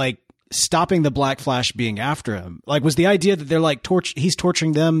about, like, stopping the Black Flash being after him. Like, was the idea that they're, like, he's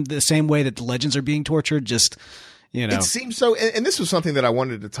torturing them the same way that the Legends are being tortured? Just, It seems so. And this was something that I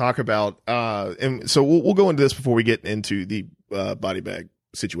wanted to talk about. And so we'll go into this before we get into the body bag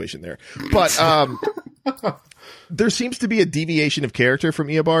situation there. But there seems to be a deviation of character from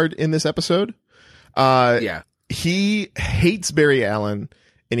Eobard in this episode. Yeah. He hates Barry Allen,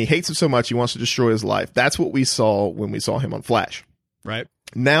 and he hates him so much he wants to destroy his life. That's what we saw when we saw him on Flash. right.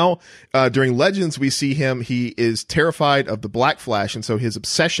 Now, during Legends, we see him. He is terrified of the Black Flash, and so his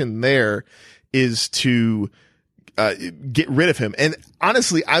obsession there is to get rid of him. And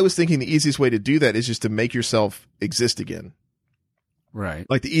honestly, I was thinking the easiest way to do that is just to make yourself exist again. Right.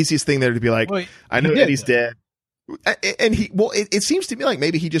 Like the easiest thing there to be like, Well, I know he did, Eddie's dead. And it seems to me like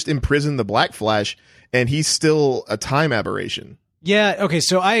maybe he just imprisoned the Black Flash and he's still a time aberration. Yeah, okay,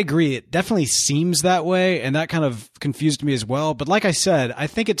 so I agree. It definitely seems that way, and that kind of confused me as well. But like I said, I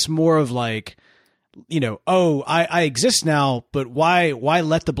think it's more of like, I exist now, but why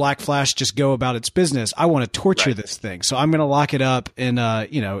let the Black Flash just go about its business? I want to torture this thing, so I'm going to lock it up and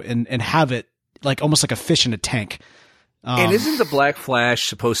and have it like almost like a fish in a tank. And isn't the Black Flash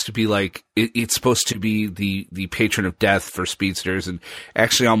supposed to be like it's supposed to be the patron of death for speedsters, and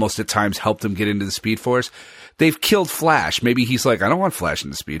actually almost at times help them get into the Speed Force? They've killed Flash. Maybe he's like, I don't want Flash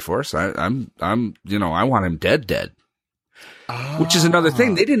in the Speed Force. I want him dead. Which is another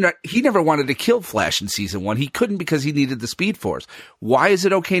thing. He never wanted to kill Flash in season 1. He couldn't because he needed the Speed Force. Why is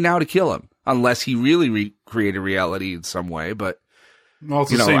it okay now to kill him? Unless he really recreated reality in some way. But Well,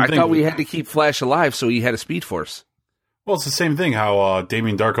 it's the same I thing. thought we had to keep Flash alive so he had a Speed Force. Well, it's the same thing. How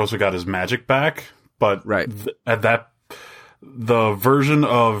Damien Dark also got his magic back, but Right. the version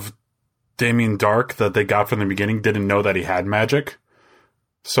of Damien Dark that they got from the beginning didn't know that he had magic.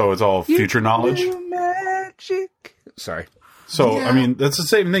 So it's all future knowledge. Magic. Sorry. So, I mean, that's the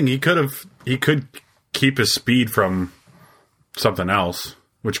same thing. He could keep his speed from something else,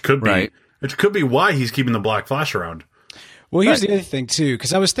 which could be why he's keeping the Black Flash around. Well, here's the other thing too,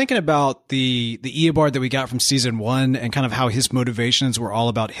 because I was thinking about the Eobard that we got from season 1 and kind of how his motivations were all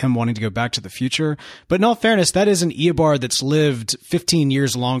about him wanting to go back to the future. But in all fairness, that is an Eobard that's lived 15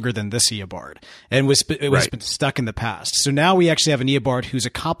 years longer than this Eobard and was been stuck in the past. So now we actually have an Eobard who's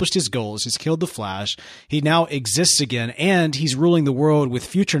accomplished his goals. He's killed the Flash. He now exists again, and he's ruling the world with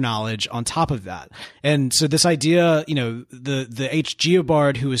future knowledge on top of that. And so this idea, you know, the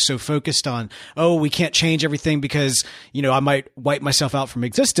H-Geobard who is so focused on, oh, we can't change everything because, you know, I might wipe myself out from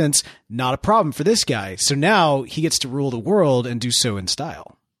existence. Not a problem for this guy. So now he gets to rule the world and do so in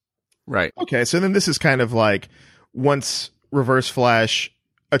style. Right. Okay, so then this is kind of like once Reverse Flash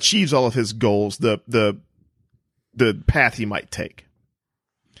achieves all of his goals, the path he might take.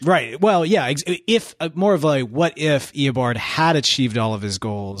 Right. Well, yeah. If more of a what if Eobard had achieved all of his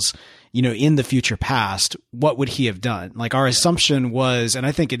goals, you know, in the future past, what would he have done? Like our assumption was, and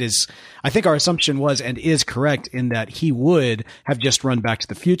I think our assumption was and is correct in that he would have just run back to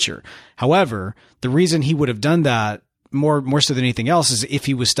the future. However, the reason he would have done that more so than anything else is if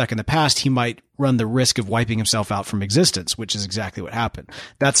he was stuck in the past, he might run the risk of wiping himself out from existence, which is exactly what happened.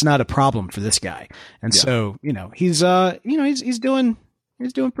 That's not a problem for this guy. And so, you know, he's doing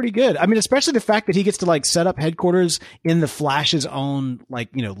pretty good. I mean, especially the fact that he gets to like set up headquarters in the Flash's own like,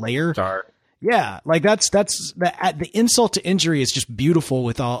 you know, lair. Yeah. Like that's the insult to injury is just beautiful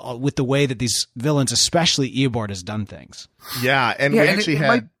with the way that these villains, especially Eobard, has done things. Yeah. And we actually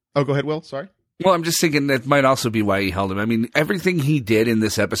oh, go ahead, Will. Sorry. Well, I'm just thinking that might also be why he held him. I mean, everything he did in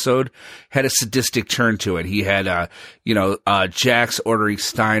this episode had a sadistic turn to it. He had, Jax ordering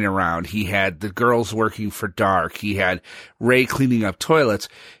Stein around. He had the girls working for Dark. He had Ray cleaning up toilets.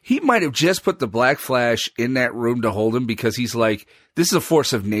 He might have just put the Black Flash in that room to hold him because he's like, this is a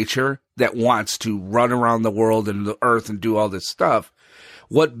force of nature that wants to run around the world and the earth and do all this stuff.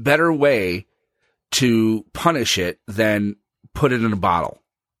 What better way to punish it than put it in a bottle?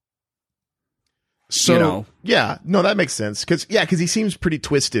 So, you know? Yeah, no, that makes sense. Cause he seems pretty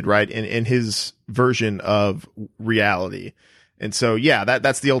twisted, right? In his version of reality. And so, yeah,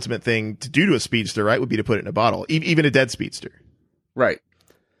 that's the ultimate thing to do to a speedster, right? Would be to put it in a bottle, even a dead speedster. Right.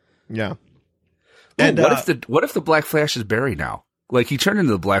 Yeah. And what if the Black Flash is Barry now? Like he turned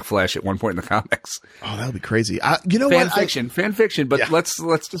into the Black Flash at one point in the comics. Oh, that would be crazy. You know fan what? Fan fiction. But let's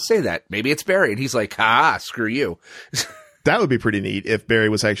just say that maybe it's Barry, and he's like, screw you. That would be pretty neat if Barry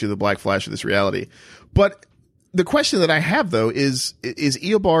was actually the Black Flash of this reality. But the question that I have, though, is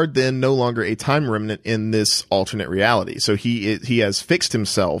Eobard then no longer a time remnant in this alternate reality? So he has fixed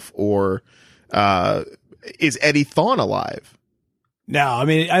himself, or is Eddie Thawne alive? No, I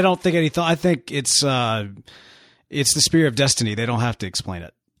mean, I don't think Eddie Thawne. I think it's the Spear of Destiny. They don't have to explain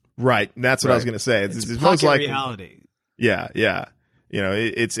it. Right. That's what I was going to say. It's most likely reality. Yeah. Yeah. You know,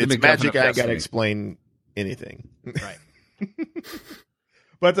 it's magic. I got to explain anything. Right.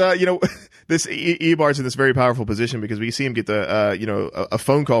 But, this Eobard's in this very powerful position because we see him get a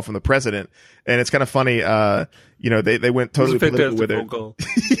phone call from the president, and it's kind of funny. They went totally political with it.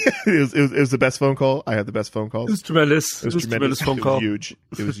 It was the best phone call. I had the best phone calls. It was tremendous. It was a tremendous phone call. Huge.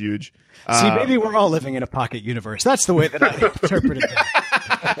 It was huge. See, maybe we're all living in a pocket universe. That's the way that I interpreted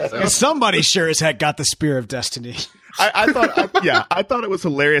it. Somebody sure as heck got the Spear of Destiny. I thought it was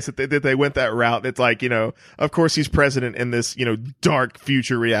hilarious that they went that route. It's like, of course he's president in this, dark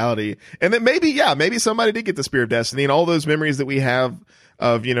future reality. And then maybe somebody did get the Spear of Destiny, and all those memories that we have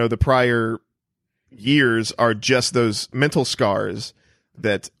of, the prior years are just those mental scars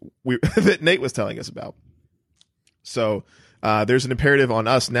that that Nate was telling us about. So, there's an imperative on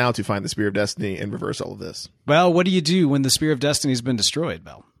us now to find the Spear of Destiny and reverse all of this. Well, what do you do when the Spear of Destiny has been destroyed,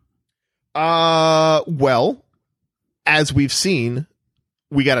 Mel? Well, as we've seen,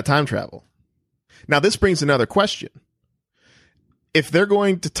 we got to time travel. Now, this brings another question. If they're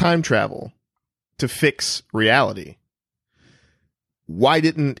going to time travel to fix reality, why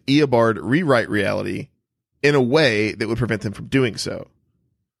didn't Eobard rewrite reality in a way that would prevent them from doing so?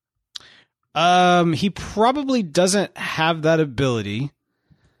 He probably doesn't have that ability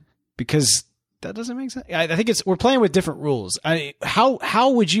because that doesn't make sense. I think we're playing with different rules. How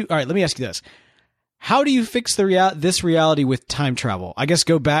would you? All right, let me ask you this. How do you fix this reality with time travel? I guess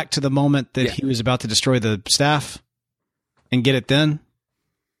go back to the moment that he was about to destroy the staff and get it then.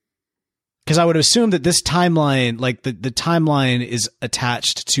 Because I would assume that this timeline, like the timeline is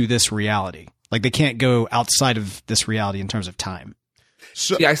attached to this reality. Like they can't go outside of this reality in terms of time.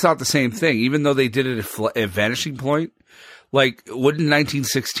 So, See, I thought the same thing. Even though they did it at Vanishing Point, like, wouldn't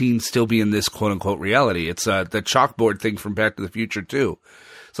 1916 still be in this quote-unquote reality? It's the chalkboard thing from Back to the Future, too.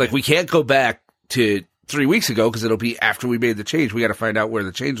 It's like, we can't go back to 3 weeks ago because it'll be after we made the change. We got to find out where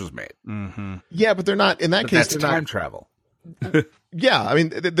the change was made. Mm-hmm. yeah, but they're not, in that But case, that's they're time not, travel. yeah, I mean,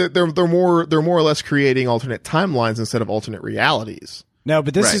 they're more or less creating alternate timelines instead of alternate realities. No,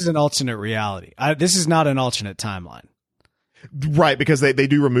 but this Right. is an alternate reality. This is not an alternate timeline. Right, because they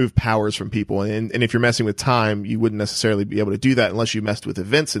do remove powers from people, and if you're messing with time, you wouldn't necessarily be able to do that unless you messed with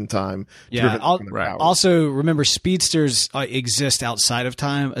events in time. To Yeah. prevent them from their powers. Also, remember, speedsters exist outside of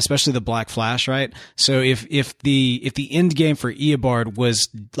time, especially the Black Flash, right? So if the end game for Eobard was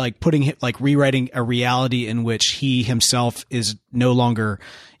like rewriting a reality in which he himself is no longer,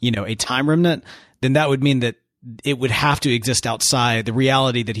 a time remnant, then that would mean that it would have to exist outside the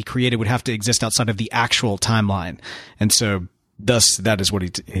reality that he created would have to exist outside of the actual timeline. And so thus that is what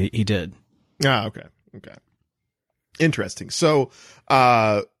he did. Ah, okay. Interesting. So,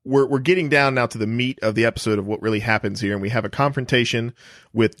 we're getting down now to the meat of the episode of what really happens here, and we have a confrontation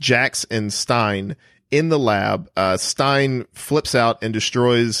with Jax and Stein in the lab. Stein flips out and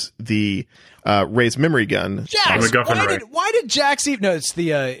destroys the Ray's memory gun. Jax, MacGuffin Ray. why did Jax even? No, it's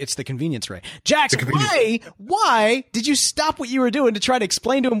the convenience Ray. Jax, why did you stop what you were doing to try to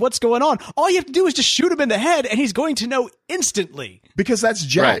explain to him what's going on? All you have to do is just shoot him in the head, and he's going to know instantly. Because that's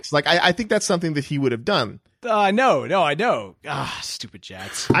Jax. Like, I think that's something that he would have done. I know. Stupid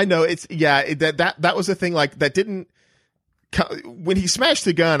Jax. I know that was the thing. Like, that didn't. When he smashed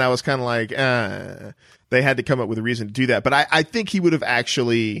the gun, I was kind of like, they had to come up with a reason to do that. But I think he would have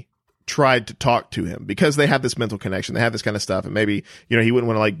actually tried to talk to him because they have this mental connection. They have this kind of stuff, and maybe he wouldn't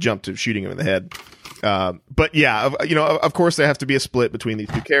want to like jump to shooting him in the head. But yeah, of course, there has to be a split between these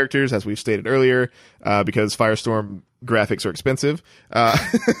two characters, as we've stated earlier, because Firestorm graphics are expensive.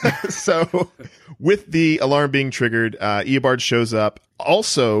 So with the alarm being triggered, Eobard shows up.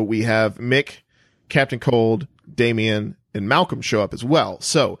 Also, we have Mick, Captain Cold, Damian, and Malcolm show up as well.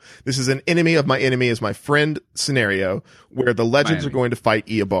 So this is an enemy of my enemy is my friend scenario where the Legends are going to fight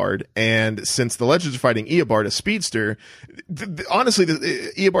Eobard. And since the Legends are fighting Eobard, a speedster, honestly,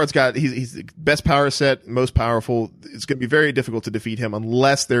 Eobard's got, he's the best power set, most powerful. It's going to be very difficult to defeat him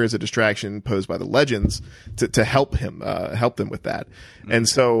unless there is a distraction posed by the Legends to help him, help them with that. Mm-hmm. And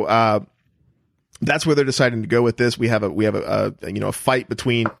so, that's where they're deciding to go with this. We have a fight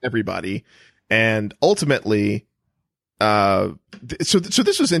between everybody, and ultimately, so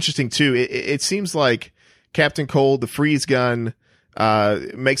this was interesting too. It seems like Captain Cold, the freeze gun,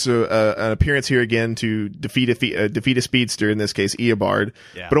 makes an appearance here again to defeat a speedster, in this case Eobard,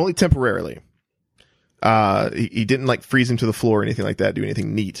 but only temporarily. He didn't like freeze him to the floor or anything like that, do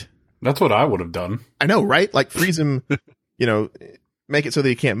anything neat. That's what I would have done. I know, right? Like freeze him, make it so that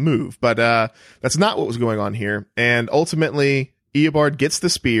he can't move. But that's not what was going on here. And ultimately, Eobard gets the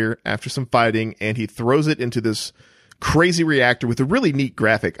spear after some fighting, and he throws it into this crazy reactor with a really neat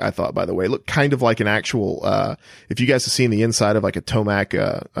graphic, I thought, by the way. It looked kind of like an actual, if you guys have seen the inside of like a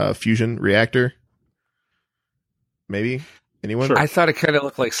Tomac fusion reactor. Maybe? Anyone? Sure. I thought it kind of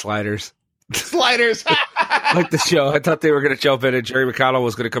looked like Sliders. Sliders! Like the show. I thought they were going to jump in and Jerry McConnell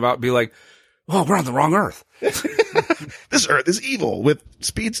was going to come out and be like, oh, we're on the wrong Earth. This Earth is evil with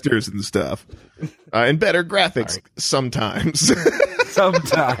speedsters and stuff. And better graphics sometimes.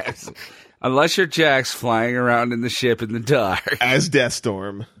 Sometimes. Unless you're Jax flying around in the ship in the dark. As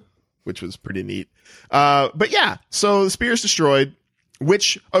Deathstorm, which was pretty neat. But yeah, so the spear is destroyed,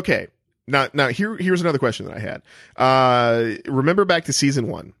 which, okay. Now here's another question that I had. Remember back to season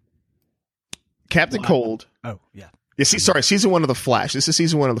 1. Captain Cold. Oh, yeah. Season 1 of The Flash. This is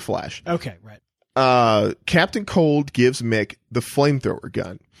season 1 of The Flash. Okay, right. Captain Cold gives Mick the flamethrower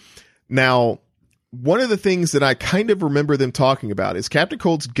gun. Now, one of the things that I kind of remember them talking about is Captain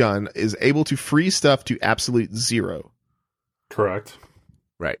Cold's gun is able to freeze stuff to absolute zero. Correct.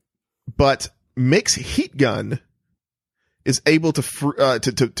 Right. But Mick's heat gun is able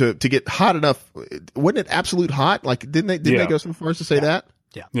to get hot enough. Wasn't it absolute hot? Like, didn't they go so far as to say that?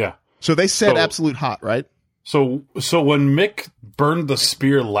 Yeah. So they said absolute hot, right? So when Mick burned the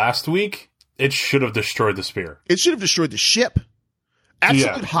spear last week, it should have destroyed the spear. It should have destroyed the ship.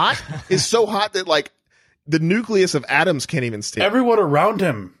 Absolute hot is so hot that like the nucleus of atoms can't even stand. Everyone around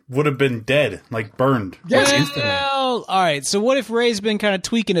him would have been dead, like burned. Well, all right. So what if Ray's been kind of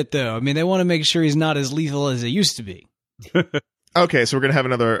tweaking it though? I mean, they want to make sure he's not as lethal as it used to be. Okay, so we're gonna have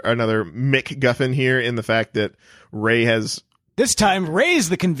another Mick Guffin here in the fact that Ray has. This time, Ray's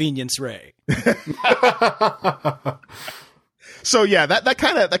the convenience Ray. So yeah, that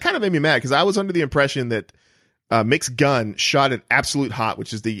kind of made me mad because I was under the impression that Mick's gun shot at absolute hot,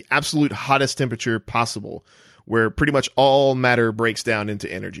 which is the absolute hottest temperature possible, where pretty much all matter breaks down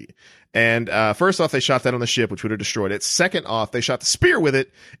into energy. And first off, they shot that on the ship, which would have destroyed it. Second off, they shot the spear with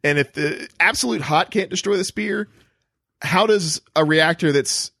it. And if the absolute hot can't destroy the spear, how does a reactor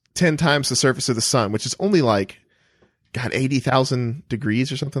that's 10 times the surface of the sun, which is only like, God, 80,000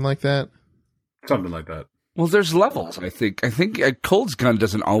 degrees or something like that? Something like that. Well, there's levels, I think. I think Cold's gun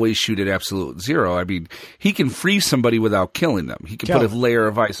doesn't always shoot at absolute zero. I mean, he can freeze somebody without killing them. He can put a layer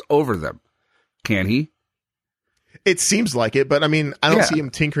of ice over them. Can he? It seems like it, but I mean, I don't see him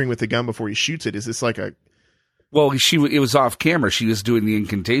tinkering with the gun before he shoots it. Is this like a... Well, it was off camera. She was doing the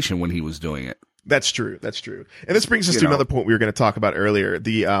incantation when he was doing it. That's true. That's true. And this brings us to another point we were going to talk about earlier,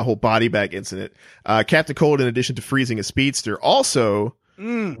 the whole body bag incident. Captain Cold, in addition to freezing a speedster, also...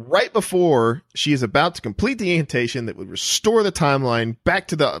 right before she is about to complete the incantation that would restore the timeline back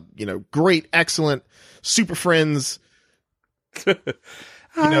to the, great, excellent Super Friends,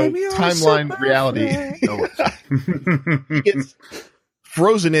 timeline reality. She gets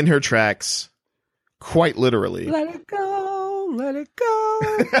frozen in her tracks, quite literally. Let it go, let it go.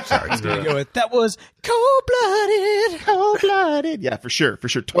 Sorry, that was cold-blooded. Yeah, for sure.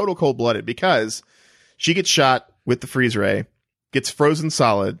 Total cold-blooded, because she gets shot with the freeze ray, gets frozen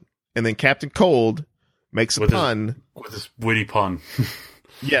solid, and then Captain Cold makes a pun. With his witty pun.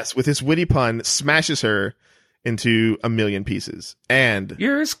 Yes, with his witty pun, smashes her into a million pieces. And...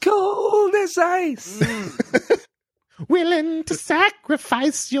 You're as cold as ice. Willing to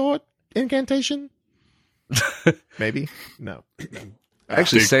sacrifice your incantation? Maybe? No. I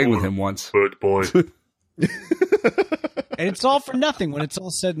actually sang with him once. Good boy. And it's all for nothing when it's all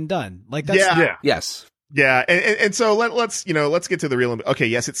said and done. Like that's yeah. Yes. Yeah, and so let's get to the real. Okay,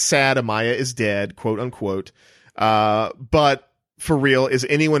 yes, it's sad. Amaya is dead, quote unquote. But for real, is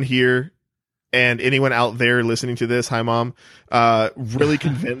anyone here and anyone out there listening to this, hi mom, really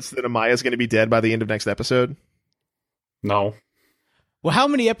convinced that Amaya is going to be dead by the end of next episode? No. Well, how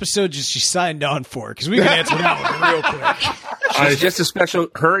many episodes is she signed on for? Because we can answer that one real quick. She's just a special.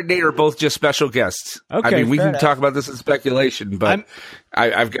 Her and Nate are both just special guests. Okay, I mean, we can enough. talk about this in speculation, but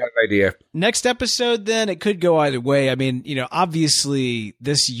I've got an idea. Next episode, then it could go either way. I mean, obviously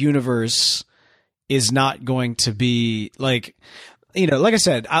this universe is not going to be like, like I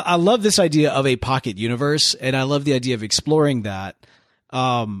said, I love this idea of a pocket universe, and I love the idea of exploring that.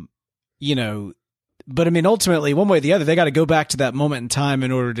 But I mean, ultimately, one way or the other, they got to go back to that moment in time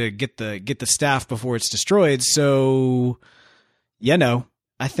in order to get the staff before it's destroyed. So,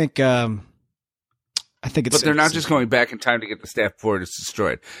 I think it's. But they're not just going back in time to get the staff before it's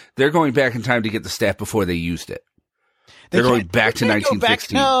destroyed. They're going back in time to get the staff before they used it. They're going back to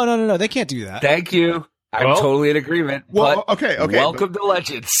 1916. No, they can't do that. Thank you. I'm totally in agreement. Well, but okay. Welcome to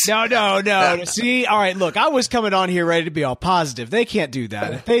Legends. No. See, all right, look, I was coming on here ready to be all positive. They can't do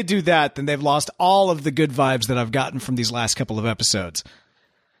that. If they do that, then they've lost all of the good vibes that I've gotten from these last couple of episodes.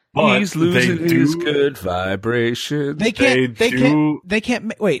 But he's losing his good vibrations. They can't do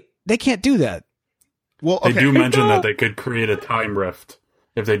that. Well, They do mention that they could create a time rift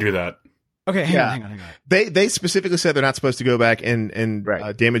if they do that. Okay, hang on. They specifically said they're not supposed to go back and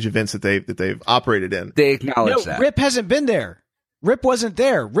damage events that they've operated in. They acknowledge that. Rip hasn't been there. Rip wasn't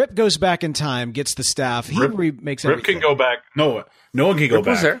there. Rip goes back in time, gets the staff. He remakes everything. Rip can go back. No one can go Rip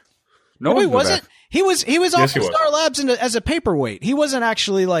back. was there. No, he wasn't. He was off of he was. Star Labs as a paperweight. He wasn't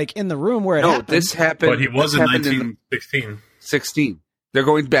actually like in the room where it happened. This happened. But he was in 1916. 16. They're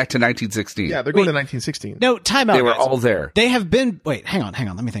going back to 1916. Yeah, they're going to 1916. No, time out. They were guys. all there. They have been. Wait, hang on.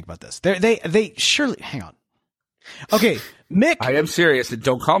 Let me think about this. They surely. Hang on. Okay, Mick. I am serious, and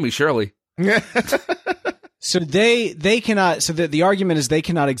don't call me Shirley. So they cannot. So the argument is they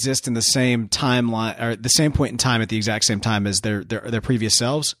cannot exist in the same timeline or the same point in time at the exact same time as their previous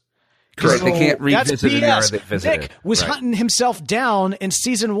selves. Correct. They can't revisit it or they visit Mick it. was hunting himself down in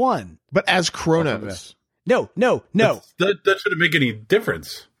season 1. But as Kronos. No. That shouldn't make any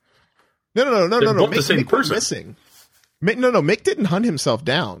difference. No. They're both the same Mick went person. missing. Mick didn't hunt himself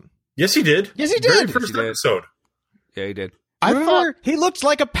down. Yes, he did. Yes, he Very did. first Yes, he did. episode. Yeah, he did. I Remember, he looked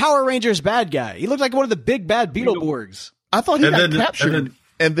like a Power Rangers bad guy. He looked like one of the big bad Beetleborgs. thought he got captured.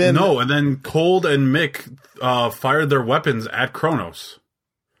 And then Cold and Mick fired their weapons at Kronos.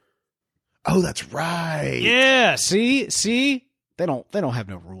 oh, that's right. Yeah, see, they don't have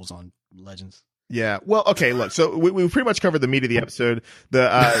no rules on Legends. Yeah. Well, okay. Look, so we pretty much covered the meat of the episode.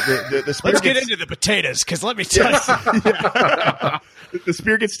 The spear Let's get gets- into the potatoes, because let me tell you. The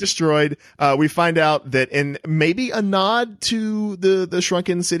spear gets destroyed. We find out that in maybe a nod to the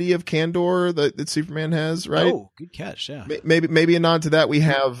shrunken city of Kandor that Superman has, right? Oh, good catch. Yeah. Maybe a nod to that. We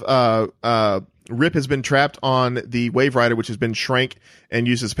have Rip has been trapped on the Wave Rider, which has been shrank and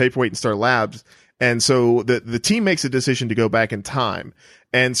used as paperweight in Star Labs. And so the team makes a decision to go back in time.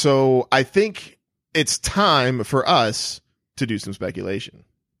 And so I think it's time for us to do some speculation.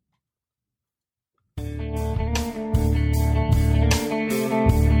 It's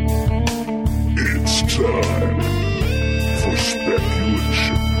time for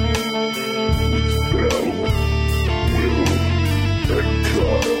speculation with Bell, Will,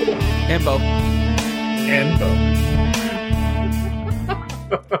 and Kyle. And Bo.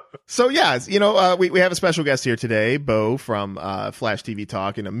 So yeah, we have a special guest here today, Bo from Flash TV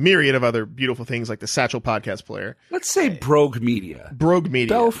Talk, and a myriad of other beautiful things like the Satchel Podcast Player. Let's say Brogue Media. Brogue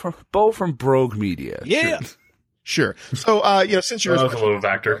Media. Bo from Brogue Media. Yeah. Sure. So since you're That was a little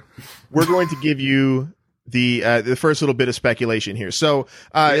actor. we're going to give you the first little bit of speculation here. So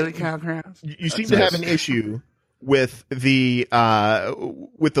Really, Kyle Kraus? you seem to have an issue with the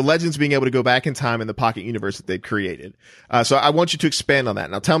Legends being able to go back in time in the Pocket Universe that they've created. So I want you to expand on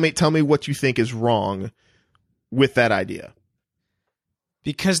that. Now tell me what you think is wrong with that idea.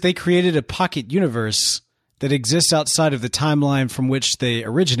 Because they created a Pocket Universe that exists outside of the timeline from which they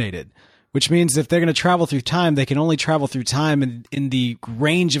originated, which means if they're going to travel through time, they can only travel through time in the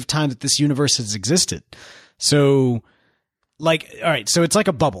range of time that this universe has existed. So, all right, so it's like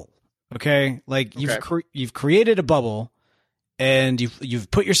a bubble. Okay, like you've created a bubble, and you've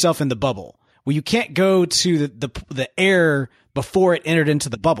put yourself in the bubble. Well, you can't go to the air before it entered into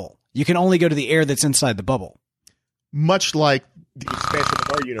the bubble. You can only go to the air that's inside the bubble. Much like the expansion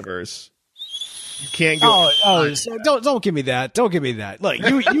of our universe, you can't go. So don't give me that. Don't give me that. Look,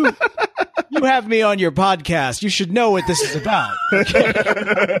 you have me on your podcast. You should know what this is about.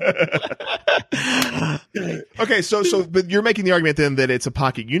 Okay, so but you're making the argument then that it's a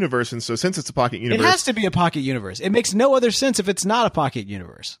Pocket Universe, and so since it's a Pocket Universe, it has to be a Pocket Universe. It makes no other sense if it's not a Pocket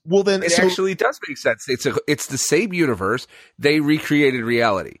Universe. Well, then It actually does make sense. It's the same universe. They recreated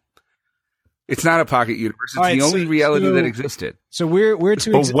reality. It's not a Pocket Universe. It's the only reality that existed. So we're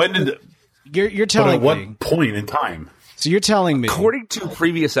to. But when did? You're But telling at what me. point in time? So you're telling me. According to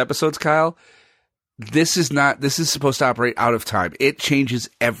previous episodes, Kyle, this is supposed to operate out of time. It changes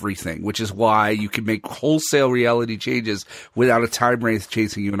everything, which is why you can make wholesale reality changes without a time wraith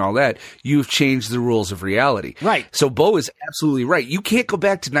chasing you and all that. You've changed the rules of reality. Right. So Bo is absolutely right. You can't go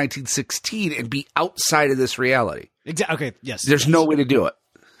back to 1916 and be outside of this reality. Okay. Yes. There's no way to do it.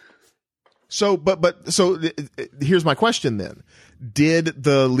 So, here's my question then. Did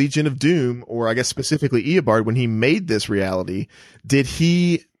the Legion of Doom, or I guess specifically Eobard, when he made this reality, did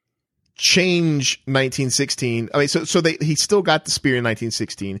he change 1916? I mean, he still got the spear in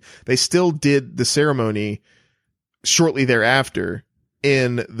 1916. They still did the ceremony shortly thereafter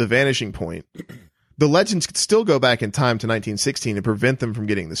in the Vanishing Point. The Legends could still go back in time to 1916 and prevent them from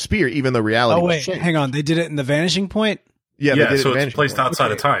getting the spear, even though reality was changed. Hang on. They did it in the Vanishing Point? Yeah, they did so it it's placed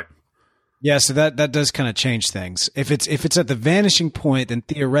outside of time. Yeah, so that does kind of change things. If it's at the Vanishing Point, then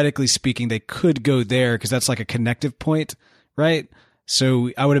theoretically speaking, they could go there because that's like a connective point, right? So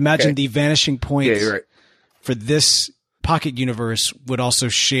I would imagine the Vanishing Point for this Pocket Universe would also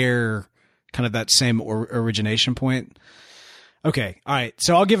share kind of that same origination point. Okay, all right.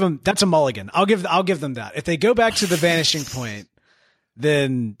 So I'll give them that's a mulligan. I'll give them that. If they go back to the Vanishing Point,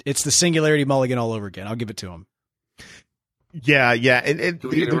 then it's the Singularity mulligan all over again. I'll give it to them. Yeah, and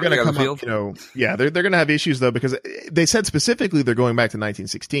they're going to come up, they're going to have issues though, because they said specifically they're going back to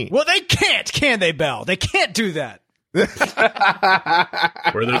 1916. Well, they can't, can they, Bell? They can't do that. Where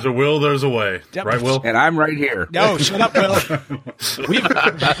there's a will, there's a way. Yep. Right, Will? And I'm right here. No, shut up, Will.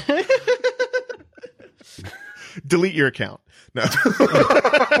 Delete your account. No.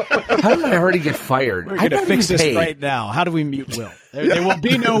 How did I already get fired? We're going to fix this right now. How do we mute Will? There will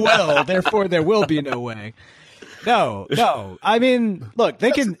be no Will, therefore there will be no way. No. I mean, look, they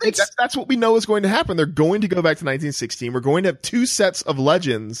can. That's what we know is going to happen. They're going to go back to 1916. We're going to have two sets of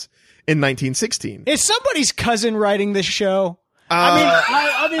Legends in 1916. Is somebody's cousin writing this show?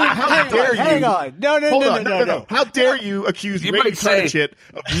 I mean, how dare you? Hang on. No. How dare you accuse Ray Tarnishit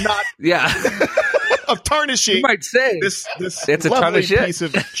of not of tarnishing? You might say this it's a ton lovely of shit. piece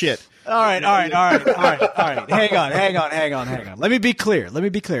of shit. All right. Hang on. Let me be clear,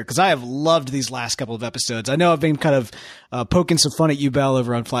 because I have loved these last couple of episodes. I know I've been kind of poking some fun at you, Bell,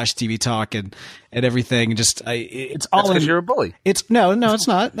 over on Flash TV Talk and everything. It's all because you're a bully. It's no, it's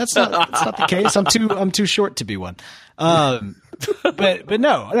not. That's not the case. I'm too short to be one. But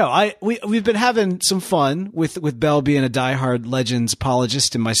no. We've been having some fun with Bell being a diehard Legends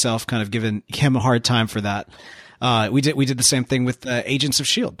apologist and myself kind of giving him a hard time for that. We did the same thing with Agents of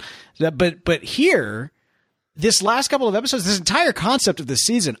S.H.I.E.L.D. But here, this last couple of episodes, this entire concept of this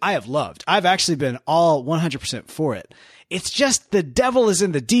season, I have loved. I've actually been all 100% for it. It's just the devil is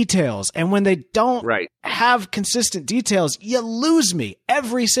in the details. And when they don't have consistent details, you lose me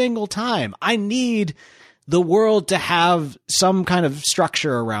every single time. I need the world to have some kind of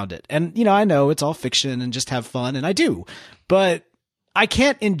structure around it. And, you know, I know it's all fiction and just have fun, and I do. But I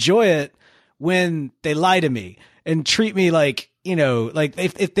can't enjoy it when they lie to me and treat me like, you know, like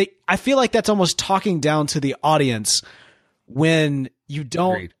if they, I feel like that's almost talking down to the audience when you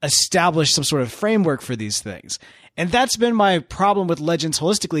don't establish some sort of framework for these things. And that's been my problem with Legends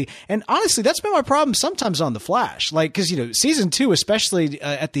holistically. And honestly, that's been my problem sometimes on The Flash. Like, cause you know, season 2, especially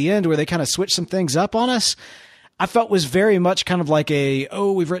at the end where they kind of switch some things up on us, I felt was very much kind of like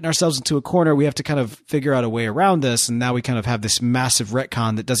we've written ourselves into a corner. We have to kind of figure out a way around this. And now we kind of have this massive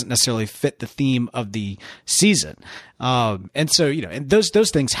retcon that doesn't necessarily fit the theme of the season. And so, you know, and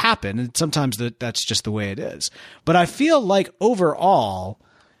those things happen, and sometimes that's just the way it is. But I feel like overall,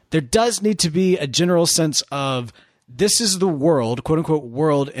 there does need to be a general sense of this is the world, quote unquote,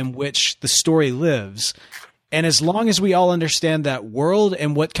 world in which the story lives. And as long as we all understand that world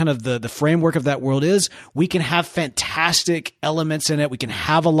and what kind of the framework of that world is, we can have fantastic elements in it. We can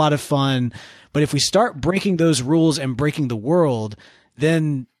have a lot of fun. But if we start breaking those rules and breaking the world,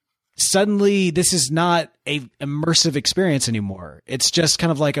 then suddenly this is not a immersive experience anymore. It's just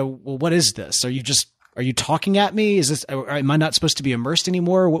kind of like well, what is this? Are you talking at me? Is this, or am I not supposed to be immersed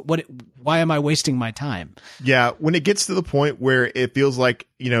anymore? Why am I wasting my time? Yeah. When it gets to the point where it feels like,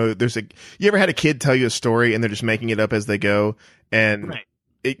 you know, you ever had a kid tell you a story and they're just making it up as they go? And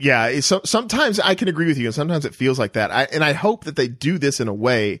sometimes I can agree with you. And sometimes it feels like that. I hope that they do this in a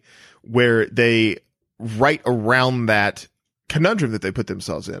way where they write around that conundrum that they put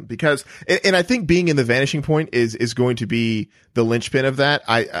themselves in, because, and I think being in the vanishing point is going to be the linchpin of that.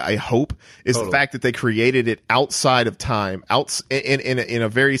 I hope is the fact that they created it outside of time, in a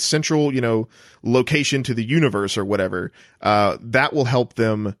very central, you know, location to the universe or whatever. That will help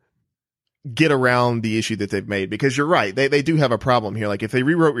them get around the issue that they've made, because you're right. They do have a problem here. Like if they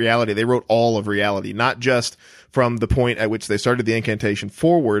rewrote reality, they wrote all of reality, not just from the point at which they started the incantation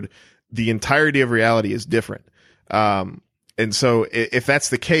forward. The entirety of reality is different. And so if that's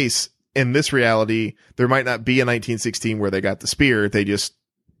the case in this reality, there might not be a 1916 where they got the spear. They just,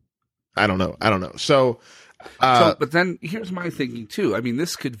 I don't know. So, but then here's my thinking too. I mean,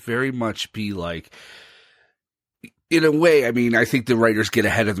 this could very much be like, in a way, I mean, I think the writers get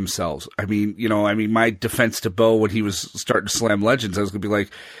ahead of themselves. I mean, you know, my defense to Bo when he was starting to slam Legends, I was going to be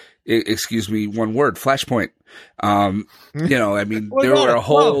like, excuse me, one word, Flashpoint. You know, I mean, there were a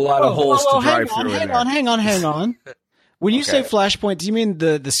whole lot of holes to drive through. Hang on. When you say Flashpoint, do you mean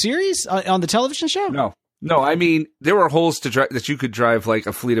the series on the television show? No. I mean, there were holes to drive that you could drive like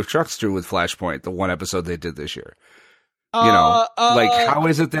a fleet of trucks through with Flashpoint. The one episode they did this year. You know, like how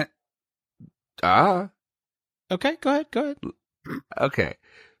is it that? Okay, go ahead. Okay,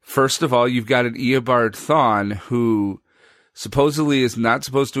 first of all, you've got an Eobard Thawne who supposedly is not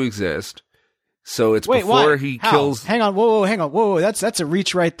supposed to exist. So it's before he kills. Hang on, whoa! That's a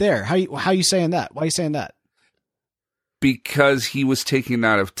reach right there. How you saying that? Why are you saying that? Because he was taken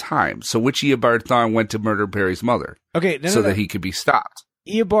out of time. So which Eobard Thawne went to murder Barry's mother? Okay, that he could be stopped.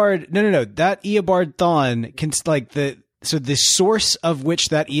 Eobard, no. That Eobard Thawne can So the source of which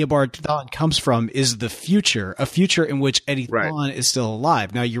that Eobard Thawne comes from is the future, a future in which Eddie Thawne is still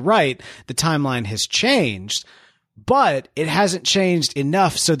alive. Now you're right, the timeline has changed, but it hasn't changed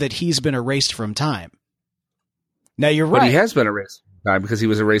enough so that he's been erased from time. Now you're right. But he has been erased from time because he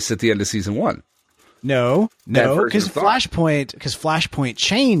was erased at the end of season 1. No, because Flashpoint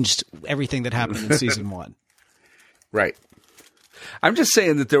changed everything that happened in season 1. Right. I'm just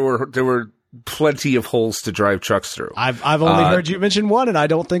saying that there were plenty of holes to drive trucks through. I've only heard you mention one, and I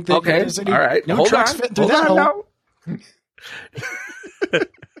don't think that there's any no trucks fit through that hole.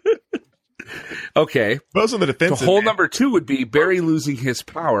 Okay. Most of the defense. So hole number 2 would be Barry losing his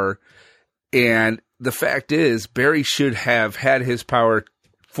power, and the fact is Barry should have had his power.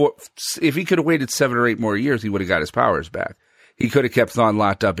 If he could have waited 7 or 8 more years, he would have got his powers back. He could have kept Thawne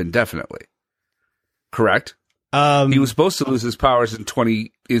locked up indefinitely. Correct? He was supposed to lose his powers in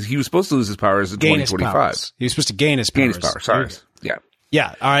 2025. He was supposed to gain his powers. Sorry. Yeah.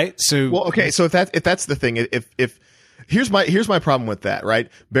 Yeah. All right. So okay. So if that's the thing, if here's my problem with that, right?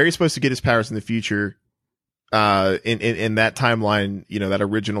 Barry's supposed to get his powers in the future, in that timeline, you know, that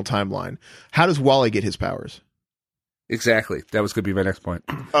original timeline. How does Wally get his powers? Exactly. That was going to be my next point.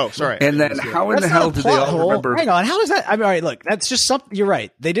 Oh, sorry. And then how in the hell did they all remember? Hang on. How does that? I mean, all right, look, that's just something. You're right.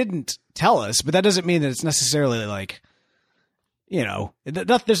 They didn't tell us, but that doesn't mean that it's necessarily like,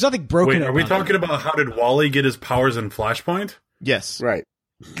 there's nothing broken. Wait, are we about talking about how did Wally get his powers in Flashpoint? Yes. Right.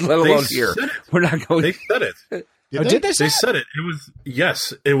 Let alone here. We're not going. They said it. Did they say They said it.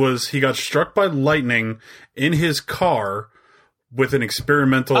 It was. He got struck by lightning in his car with an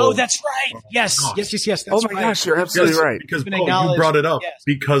experimental. Oh, that's right. Yes. That's Oh my gosh, you're absolutely right. Because been Paul, you acknowledged. brought it up Yes.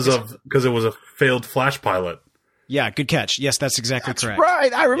 because it was a failed Flash pilot. Yeah, good catch. Yes, that's exactly correct.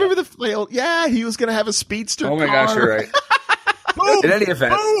 Right. I remember the flail. Yeah, he was going to have a speedster. Oh my car. gosh, you're right. Boom! In any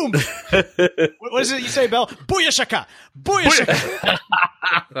event, Boom! What is it you say, Bell? Booyashaka! Booyashaka!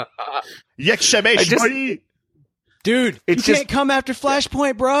 Yekshemesh. Dude, It's you just- can't come after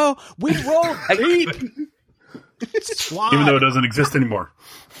Flashpoint, bro. We roll deep. Squad. Even though it doesn't exist anymore.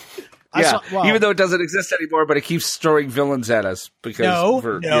 even though it doesn't exist anymore, but it keeps throwing villains at us because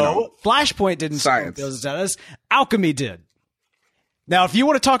Flashpoint didn't Science. throw those at us. Alchemy did. Now, if you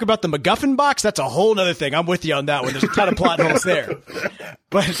want to talk about the MacGuffin box, that's a whole other thing. I'm with you on that one. There's a ton of plot holes there.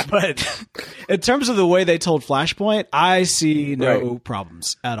 But in terms of the way they told Flashpoint, I see no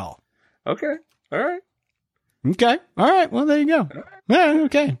problems at all. Okay, all right, Okay. All right. Well, there you go. Yeah,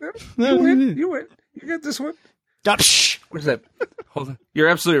 okay. you win. You get this one. Shh. Where's that? Hold on. You're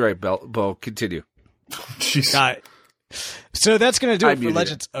absolutely right, Bo. Continue. Jeez. All right. So that's going to do I it for muted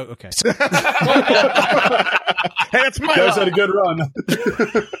Legends. Oh, okay. Hey, that's my You guys had line. a good run.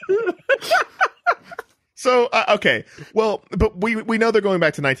 So, okay. Well, but we know they're going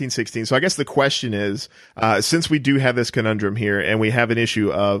back to 1916. So I guess the question is, since we do have this conundrum here and we have an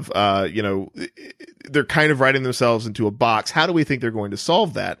issue of, they're kind of writing themselves into a box. How do we think they're going to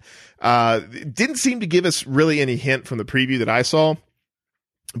solve that? It didn't seem to give us really any hint from the preview that I saw,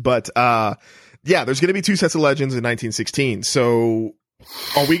 but, yeah, there's going to be 2 sets of Legends in 1916. So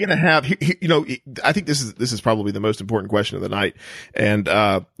are we going to have, I think this is probably the most important question of the night. And,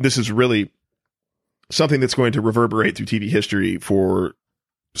 this is really something that's going to reverberate through TV history for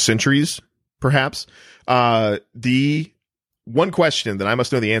centuries, perhaps. The one question that I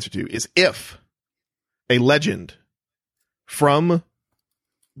must know the answer to is if a legend from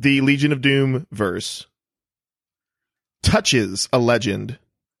the Legion of Doom verse touches a legend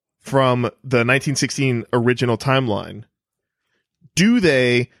from the 1916 original timeline, do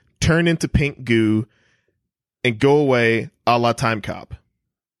they turn into pink goo and go away a la Time Cop?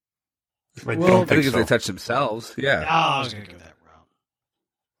 I Well, don't I think think if so. they touch themselves, yeah. I was going to go that route.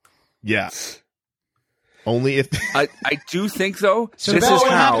 Yeah. Only if. I do think though. So this Belle, is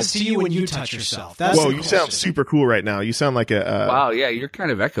what how. happens to you when you touch yourself? That's Whoa, the you sound question. super cool right now. You sound like a. Wow, yeah, you're kind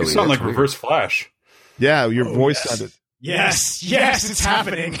of echoey. You sound That's like weird. Reverse Flash. Yeah, your voice sounded. Yes, it's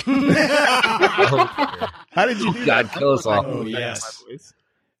happening. How did you do God, that? kill us all. Oh, yes.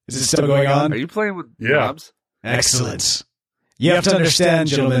 Is it still going on? Are you playing with Yeah. mobs? Excellent. You have to understand,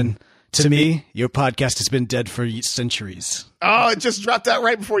 gentlemen, to me, your podcast has been dead for centuries. Oh, it just dropped out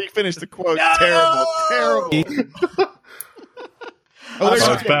right before you finished the quote. Terrible. Oh,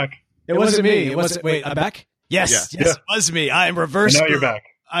 it's back. It wasn't me. It wasn't. Wait, I'm back? Yes, Yeah. it was me. I am reverse. And now you're Bo. back.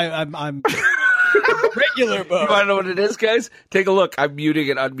 I'm regular Bo. You want to know what it is, guys? Take a look. I'm muting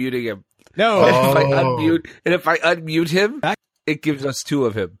and unmuting him. No. Oh. If I unmute him, it gives us 2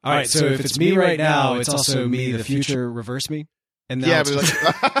 of him. All right, so if it's me right now, it's also me, the future, reverse me. And now Yeah, it's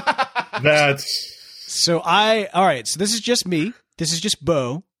but That's so all right, so this is just me. This is just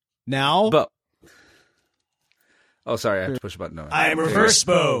Bo. Now But oh, sorry, I have to push a button. No, I'm reverse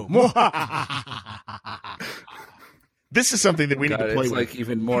Bo. this is something that we need God, to play it's with. like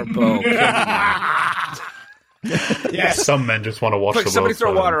even more Bo. Yes. some men just want to watch Quick, the somebody boat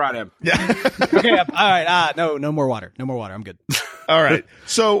throw float. water on him. Okay. All right. No more water. No more water. I'm good. All right.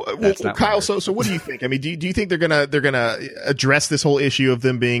 So, That's not Kyle, weird. so what do you think? I mean, do you think they're gonna address this whole issue of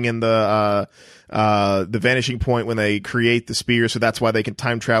them being in the vanishing point when they create the spear, so that's why they can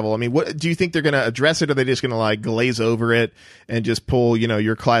time travel? I mean, what do you think they're gonna address it, or are they just gonna like glaze over it and just pull,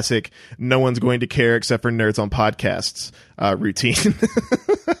 your classic "no one's going to care except for nerds on podcasts" routine?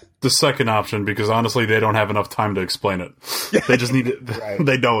 The second option, because honestly, they don't have enough time to explain it. They just need to.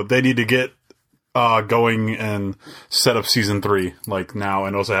 They don't. They need to get going and set up season 3 like now,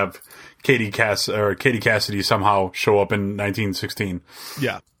 and also have Katie Cassidy somehow show up in 1916.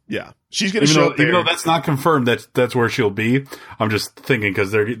 Yeah. She's gonna show up there. Even though that's not confirmed, that's where she'll be. I'm just thinking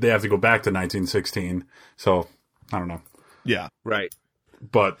because they have to go back to 1916. So I don't know, Yeah. Right.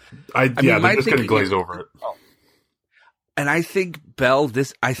 but my they're just going to thinking glaze is- over it. And I think, Belle,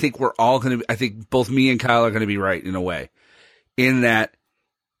 I think we're all going to, I think both me and Kyle are going to be right in a way, in that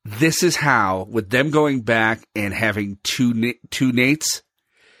this is how, with them going back and having two Nates,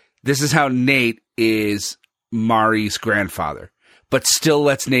 this is how Nate is Mari's grandfather, but still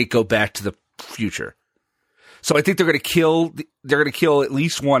lets Nate go back to the future. So I think they're going to kill at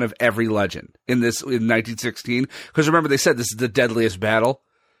least one of every legend in 1916. Because remember, they said this is the deadliest battle.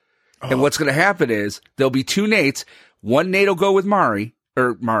 Oh. And what's going to happen is there'll be two Nates. One Nate will go with Amara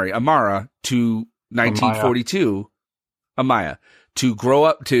to 1942, Amaya, to grow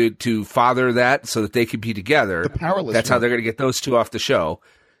up to father that so that they can be together. The powerless. That's how they're going to get those two off the show.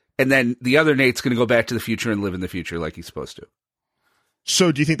 And then the other Nate's going to go back to the future and live in the future like he's supposed to.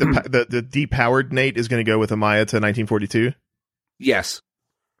 So do you think the depowered Nate is going to go with Amaya to 1942? Yes.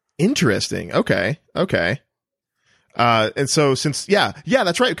 Interesting. Okay. And so since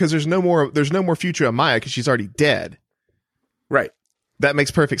that's right, because there's no more future Amaya because she's already dead. Right. That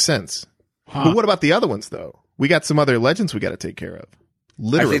makes perfect sense. Huh. But what about the other ones though? We got some other legends we got to take care of.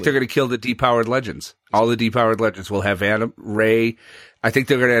 Literally. I think they're going to kill the depowered legends. All the depowered legends will have Adam, Ray. I think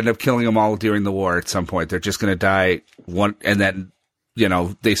they're going to end up killing them all during the war at some point. They're just going to die one, and then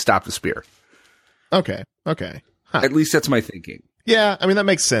they stop the spear. Okay. Huh. At least that's my thinking. Yeah, I mean that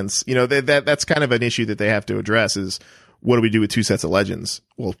makes sense. That's kind of an issue that they have to address is what do we do with two sets of legends?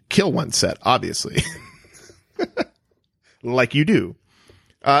 Well, kill one set, obviously, like you do.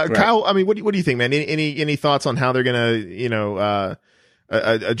 Right. Kyle, I mean, what do you think, man? Any thoughts on how they're gonna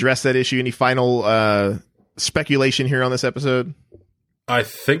address that issue? Any final speculation here on this episode? I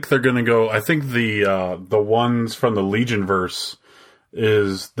think they're gonna go. I think the ones from the Legion verse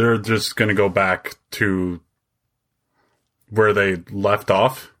they're just gonna go back to where they left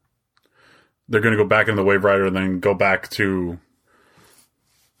off. They're going to go back in the Wave Rider and then go back to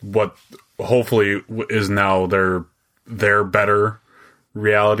what hopefully is now their better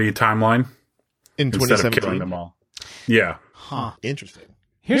reality timeline. In 2017. Instead of killing them all. Yeah. Huh. Interesting.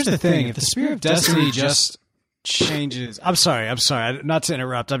 Here's the thing. If the Spear of Destiny just changes... I'm sorry. Not to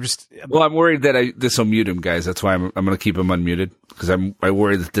interrupt. Well, I'm worried that this will mute him, guys. That's why I'm going to keep him unmuted. Because I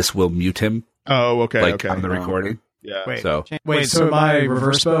worry that this will mute him. Oh, okay. On the recording. Yeah. Wait, so am I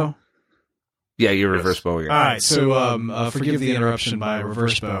reverse bow? Yeah, you're reverse bow. All right, so forgive the interruption by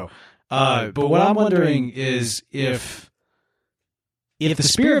reverse bow. But what I'm wondering is if the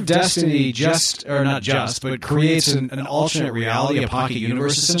Spear of Destiny but creates an alternate reality, a pocket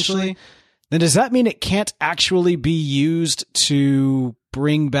universe, essentially, then does that mean it can't actually be used to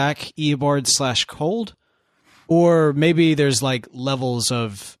bring back Eobard / Cold? Or maybe there's like levels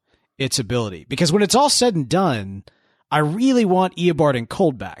of its ability, because when it's all said and done, I really want Eobard and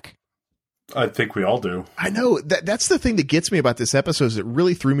Cold back. I think we all do. I know that's the thing that gets me about this episode is it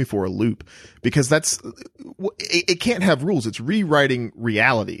really threw me for a loop because it can't have rules. It's rewriting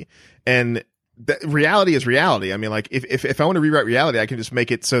reality, and reality is reality. I mean, like if I want to rewrite reality, I can just make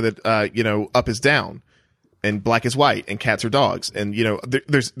it so that up is down, and black is white, and cats are dogs, and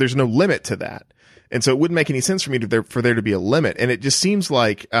there's no limit to that. And so it wouldn't make any sense for me for there to be a limit. And it just seems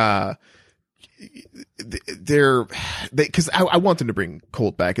like, because I want them to bring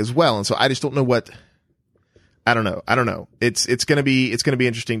Colt back as well. And so I just don't know I don't know. It's going to be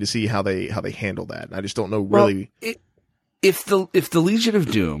interesting to see how they handle that. And I just don't know really. Well, if the Legion of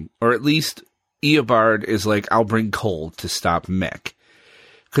Doom, or at least Eobard is like, I'll bring Cold to stop Mech.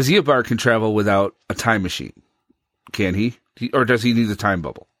 Because Eobard can travel without a time machine. Can he? Or does he need a time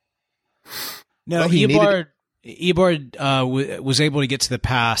bubble? No, Eobard was able to get to the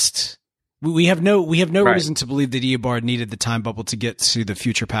past. We have no reason to believe that Eobard needed the time bubble to get to the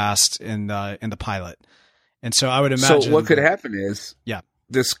future past in the pilot. And so I would imagine. So what could happen is,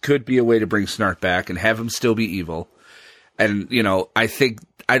 this could be a way to bring Snart back and have him still be evil. And I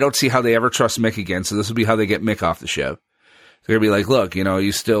don't see how they ever trust Mick again. So this will be how they get Mick off the ship. They're gonna be like, look,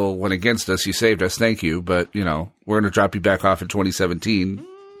 you still went against us, you saved us, thank you, but we're gonna drop you back off in 2017.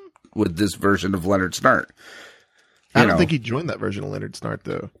 With this version of Leonard Snart. I don't think he joined that version of Leonard Snart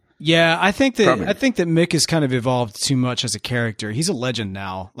though. Yeah, I think that Mick has kind of evolved too much as a character. He's a legend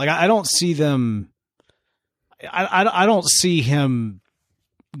now. Like I don't see them. I don't see him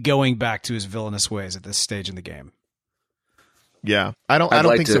going back to his villainous ways at this stage in the game. Yeah, I don't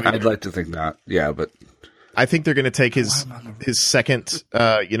think so. I'd like to think not. Yeah, but I think they're going to take his second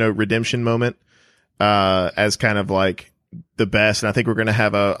redemption moment as kind of like the best, and I think we're going to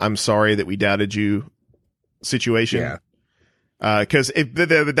have a "I'm sorry that we doubted you" situation. Yeah, because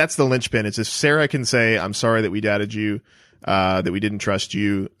that's the linchpin. It's if Sarah can say "I'm sorry that we doubted you," that we didn't trust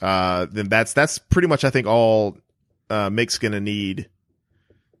you, then that's pretty much I think all Mick's going to need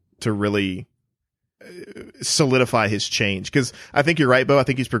to really solidify his change. Because I think you're right, Bo. I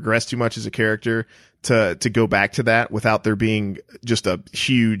think he's progressed too much as a character to go back to that without there being just a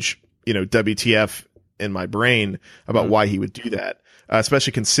huge WTF in my brain about why he would do that,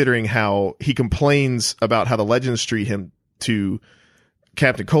 especially considering how he complains about how the legends treat him to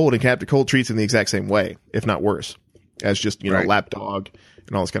Captain Cold, and Captain Cold treats him the exact same way, if not worse, as just, Right. lapdog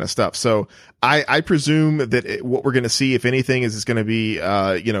and all this kind of stuff. So I presume that what we're going to see, if anything, is it's going to be,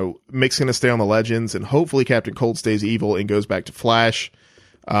 Mick's going to stay on the Legends, and hopefully Captain Cold stays evil and goes back to Flash.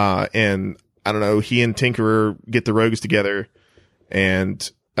 And I don't know, he and Tinkerer get the Rogues together, and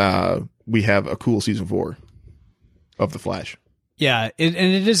we have a cool season 4 of the Flash. Yeah, and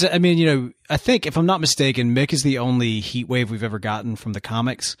it is. I mean, I think if I'm not mistaken, Mick is the only Heat Wave we've ever gotten from the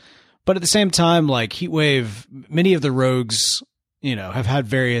comics. But at the same time, like Heat Wave, many of the Rogues, have had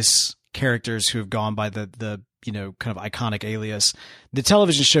various characters who have gone by the kind of iconic alias. The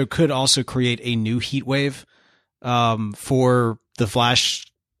television show could also create a new Heat Wave for the Flash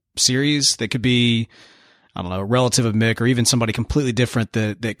series that could be, I don't know, a relative of Mick, or even somebody completely different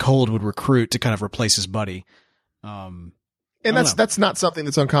that Cold would recruit to kind of replace his buddy. And that's not something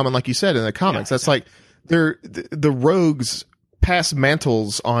that's uncommon, like you said, in the comics. Yeah, that's like the Rogues pass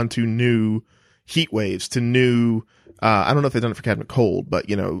mantles on to new Heat Waves, to new, I don't know if they've done it for Captain Cold, but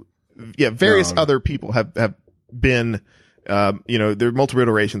various other people have been, there are multiple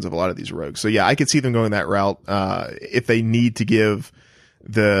iterations of a lot of these Rogues. So yeah, I could see them going that route, if they need to give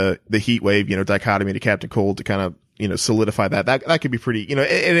the Heat Wave, dichotomy to Captain Cold to kind of, solidify that could be pretty,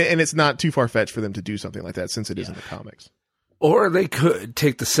 and it's not too far fetched for them to do something like that, since it is in the comics. Or they could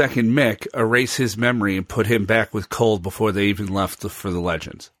take the second Mick, erase his memory, and put him back with Cold before they even left for the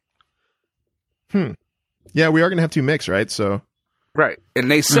Legends. Yeah, we are going to have 2 Micks, right? So. Right.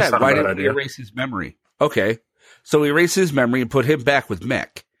 And they said, not a why bad didn't we idea. erase his memory? Okay. So erase his memory and put him back with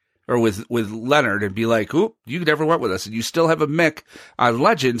Mick. Or with Leonard, and be like, oop, you never went with us. And you still have a Mick on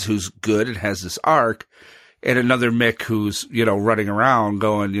Legends who's good and has this arc, and another Mick who's, running around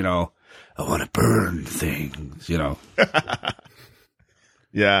going, I want to burn things, Yeah.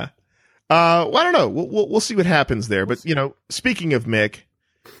 Well, I don't know. We'll see what happens there. But, speaking of Mick,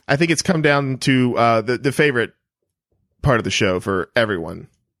 I think it's come down to the favorite part of the show for everyone,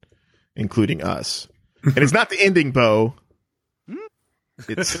 including us. And it's not the ending, Bo.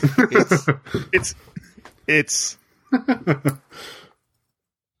 It's It's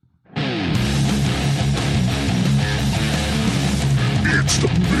the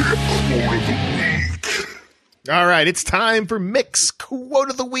Mick Quote of the Week. all right. It's time for Mick's Quote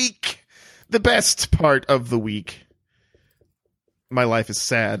of the Week. The best part of the week. My life is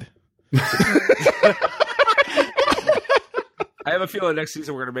sad. I have a feeling next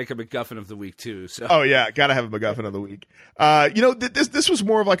season we're going to make a MacGuffin of the week, too. So. Oh yeah, gotta have a MacGuffin of the week. This was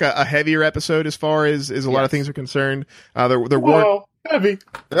more of like a heavier episode as far as a lot of things are concerned. There weren't. Heavy.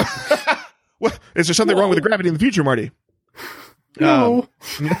 What, is there something wrong with the gravity in the future, Marty? No.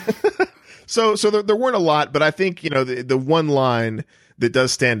 So there weren't a lot, but I think the one line that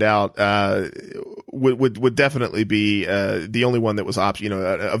does stand out would definitely be the only one that was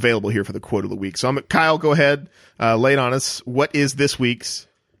available here for the quote of the week. So Kyle, go ahead, lay it on us. What is this week's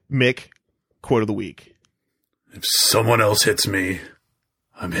Mick quote of the week? If someone else hits me,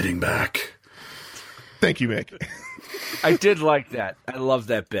 I'm hitting back. Thank you, Mick. I did like that. I love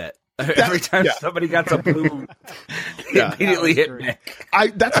that bit. Every time somebody got the blue, Yeah. immediately hit Mick.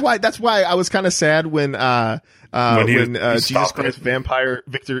 That's why I was kind of sad when he Jesus stopped Christ it. Vampire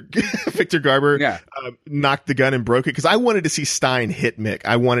Victor Garber knocked the gun and broke it, because I wanted to see Stein hit Mick.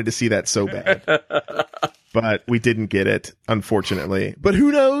 I wanted to see that so bad. But we didn't get it, unfortunately. But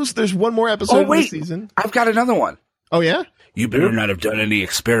who knows? There's one more episode this season. I've got another one. Oh, yeah? You better not have done any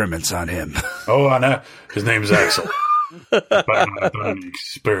experiments on him. Oh, I know. His name's Axel. But I'm not doing any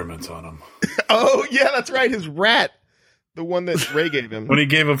experiments on him. Oh, yeah, that's right. His rat. The one that Ray gave him. When he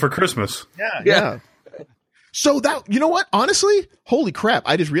gave him for Christmas. Yeah. So that, you know what? Honestly, holy crap.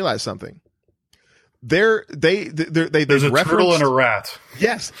 I just realized something. There's a turtle and a rat.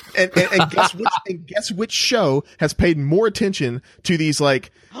 Yes, and guess which show has paid more attention to these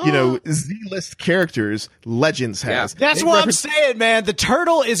Z-list characters? Legends has. That's what I'm saying, man. The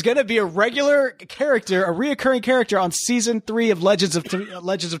turtle is going to be a regular character, a reoccurring character on season 3 of Legends of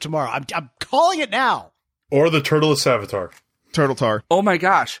Tomorrow. I'm calling it now. Or the turtle of Savitar. Turtle Tar. Oh my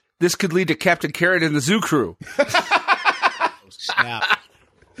gosh. This could lead to Captain Carrot and the Zoo Crew. Snap.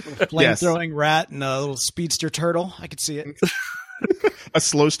 Flame-throwing rat and a little speedster turtle. I could see it. A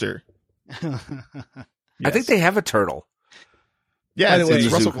slowster. I think they have a turtle. Yeah, By the way,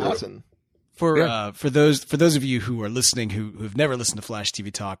 it's Russell Zuko. Clausen. For those of you who are listening who've never listened to Flash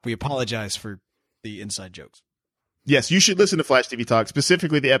TV Talk, we apologize for the inside jokes. Yes, you should listen to Flash TV Talk,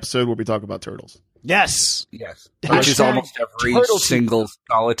 specifically the episode where we talk about turtles. Yes. Yes. Which is almost every Turtle single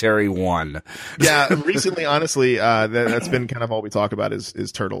solitary one. Yeah, recently, honestly, that's been kind of all we talk about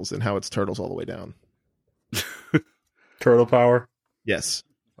is turtles and how it's turtles all the way down. Turtle power. Yes.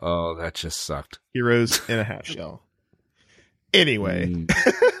 Oh, that just sucked. Heroes in a Half Shell. Anyway.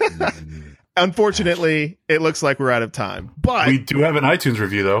 Unfortunately, it looks like we're out of time. But We do have an iTunes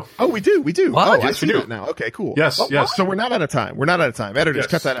review, though. oh, we do. What? Oh, I Yes, see we do. that now. Okay, cool. Yes, Oh, yes. So we're not out of time. Editors, Yes.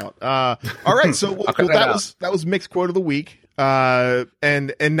 cut that out. All right. So I'll cut that out. that was Mick's quote of the week.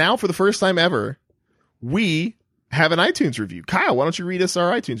 And now for the first time ever, we have an iTunes review. Kyle, why don't you read us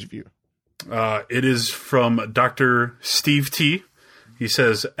our iTunes review? It is from Dr. Steve T. He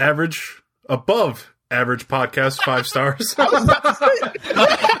says, above average podcast, 5 stars.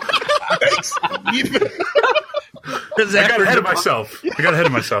 Thanks. I got ahead of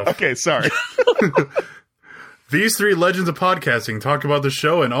myself. Okay, sorry. These 3 legends of podcasting talk about the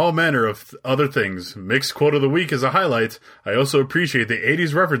show and all manner of other things. Mick's quote of the week is a highlight. I also appreciate the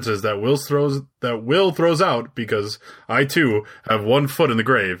 80s references that Will throws out because I too have one foot in the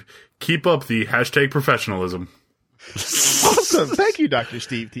grave. Keep up the #professionalism. Awesome. Thank you, Dr.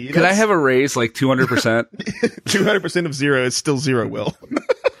 Steve T. Can I have a raise like 200%? 200% of 0 is still 0, Will.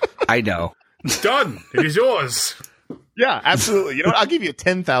 I know. Done. It is yours. Yeah, absolutely. You know what? I'll give you a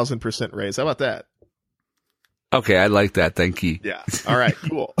 10,000% raise. How about that? Okay, I like that. Thank you. Yeah. All right.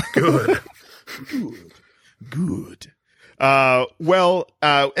 Cool. Good. Good. And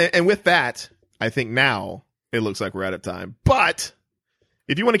with that, I think now it looks like we're out of time. But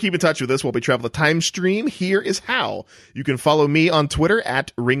if you want to keep in touch with us while we travel the time stream, here is how. You can follow me on Twitter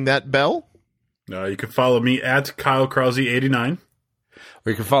at @ringthatbell. You can follow me at Kyle Krause89. Or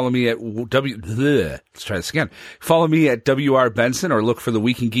you can follow me at let's try this again. Follow me at WR Benson or look for the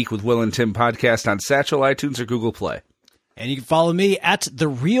Week in Geek with Will and Tim podcast on Satchel, iTunes, or Google Play. And you can follow me at The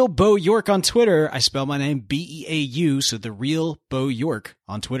Real Bo York on Twitter. I spell my name Beau, so The Real Bo York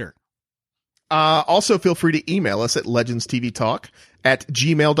on Twitter. Also, feel free to email us at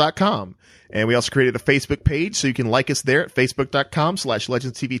legendstvtalk@gmail.com. And we also created a Facebook page, so you can like us there at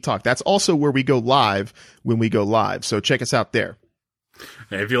facebook.com/legendstvtalk. That's also where we go live when we go live. So check us out there.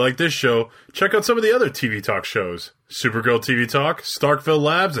 And if you like this show, check out some of the other TV Talk shows. Supergirl TV Talk, Starkville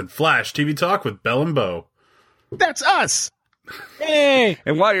Labs, and Flash TV Talk with Bell and Bo. That's us. Hey!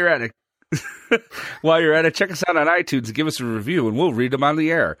 And while you're at it, check us out on iTunes and give us a review, and we'll read them on the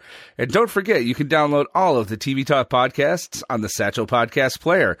air. And don't forget, you can download all of the TV Talk podcasts on the Satchel Podcast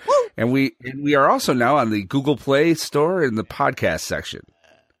Player. Woo! And we are also now on the Google Play Store in the podcast section.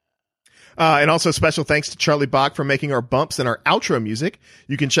 And also special thanks to Charlie Bach for making our bumps and our outro music.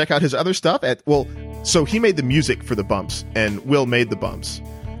 You can check out his other stuff so he made the music for the bumps and Will made the bumps.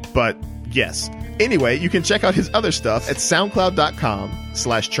 But yes. Anyway, you can check out his other stuff at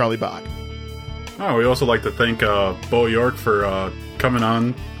soundcloud.com/Charlie Bach. Oh, we also like to thank Bo York for coming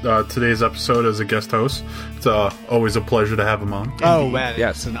on today's episode as a guest host. It's always a pleasure to have him on. Oh, man.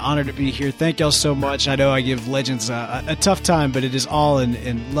 Yes. It's an honor to be here. Thank y'all so much. I know I give Legends a tough time, but it is all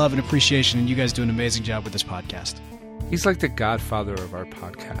in love and appreciation, and you guys do an amazing job with this podcast. He's like the godfather of our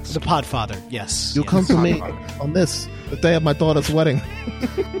podcast. The Podfather, yes. You'll come to me on the day of my daughter's wedding.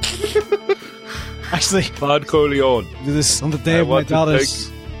 Actually, Pod Corleone. do this on the day of my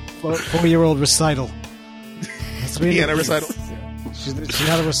daughter's 4-year-old recital. That's me. Piano recital. She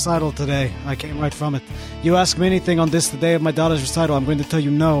had a recital today. I came right from it. You ask me anything on the day of my daughter's recital, I'm going to tell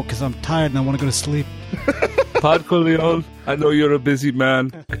you no, because I'm tired and I want to go to sleep. Pod Corleone, I know you're a busy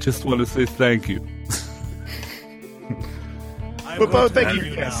man. I just want to say thank you. But Bo, thank you.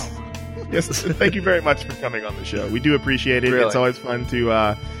 Yes, thank you very much for coming on the show. We do appreciate it. Really? It's always fun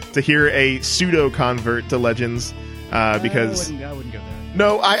to hear a pseudo convert to Legends because I wouldn't go there.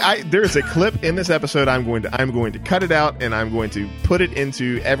 no, there's a clip in this episode. I'm going to cut it out and I'm going to put it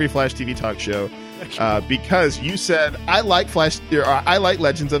into every Flash TV Talk show because you said I like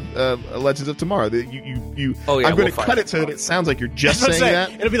Legends of Tomorrow. Oh, yeah, I'm going to we'll cut it so that it sounds like you're just That's what saying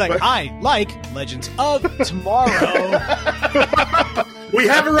I'm that. It'll be like, I like Legends of Tomorrow. We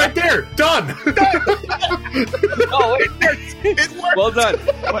have it right there. Done. Oh, It worked. well done.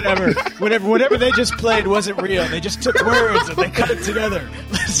 Whatever they just played wasn't real. They just took words and they cut it together.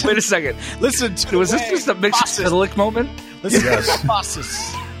 Wait a second. Listen to Was this just a mixed fiddlick moment? Listen Yes. to the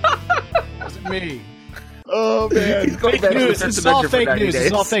bosses. Wasn't me. Oh man, Going Fake back to the news. Fifth This is all Dimension for fake 90 news. This is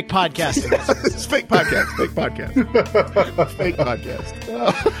days. all fake podcasting. it's fake podcast. Fake podcast.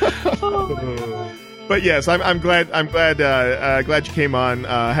 But yes, I'm glad you came on.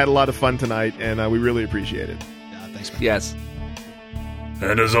 Had a lot of fun tonight, and we really appreciate it. Thanks, man. Yes.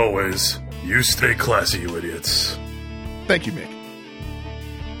 And as always, you stay classy, you idiots. Thank you, Mick.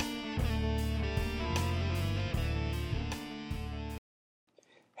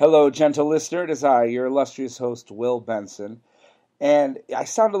 Hello, gentle listener. It is I, your illustrious host, Will Benson. And I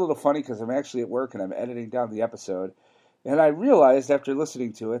sound a little funny because I'm actually at work and I'm editing down the episode. And I realized after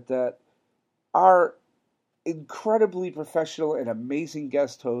listening to it that our incredibly professional and amazing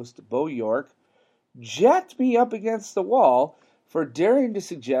guest host, Bo York, jacked me up against the wall for daring to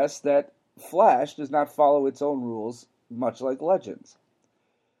suggest that Flash does not follow its own rules, much like Legends.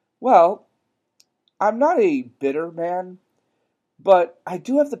 Well, I'm not a bitter man, but I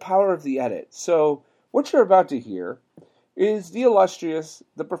do have the power of the edit. So what you're about to hear is the illustrious,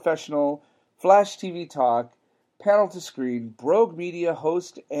 the professional, Flash TV Talk, panel to screen, Brogue Media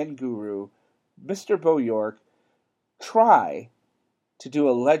host and guru, Mr. Bo York, try to do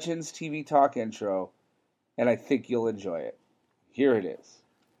a Legends TV Talk intro, and I think you'll enjoy it. Here it is.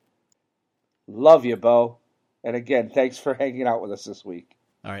 Love you, Bo. And again, thanks for hanging out with us this week.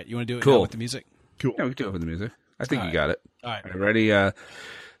 All right, you want to do it Cool. now with the music? Cool. Yeah, we can do it with the music. I think All you right. got it. All right. All right, ready?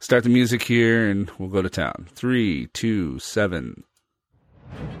 Start the music here, and we'll go to town. 3, 2, 7.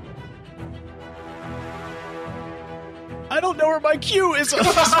 I don't know where my cue is on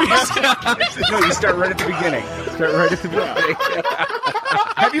this music. No, you start right at the beginning. Start right at the beginning.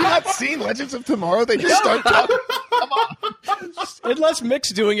 Have you not seen Legends of Tomorrow? They just start talking. Unless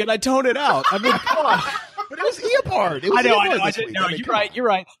Mick's doing it, I tone it out. I mean, come on. But it was Eobard. It was I know. Eobard I this didn't week. know. I mean, You're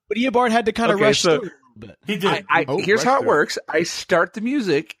right. But Eobard had to kind of Okay, rush so- through it a little bit. He did. Here's how it Lester. works. I start the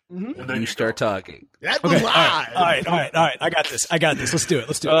music, And then you start talking. That was Okay. live. All right. I got this. Let's do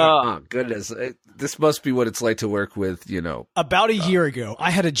it. Oh, goodness. This must be what it's like to work with, About a year ago, I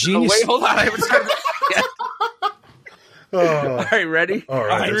had a Oh, genius. wait, hold on. I haven't started yet. Oh, All right, ready? all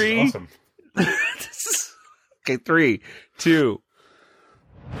right. That's 3. awesome. Okay, 3, 2.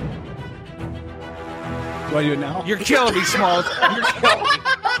 Do I do it now? You're killing me, Smalls. You're killing me.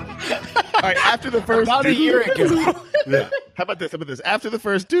 All right, after the first. About a year ago. Yeah. How about this? After the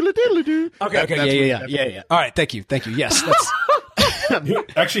first doodle doodle doo. Okay. Yeah. All right. Thank you. Yes. That's.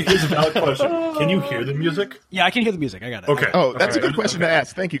 Actually, here's a valid question. Can you hear the music? Yeah, I can hear the music. I got it. Okay. Oh, that's All a right. good question to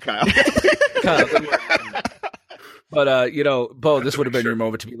ask. Thank you, Kyle. But, Bo, this would have been your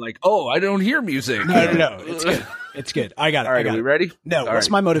moment to be like, oh, I don't hear music. No. It's good. It's good. I got it. All right, I got are we it. ready? No. All What's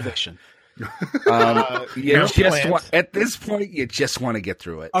right. my motivation? At this point, you just want to get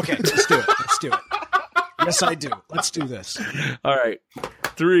through it. Okay. Let's do it. Yes, I do. Let's do this. All right.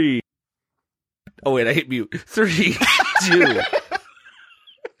 3. Oh, wait, I hit mute. 3, 2.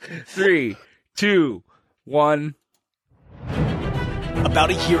 3, 2, 1. About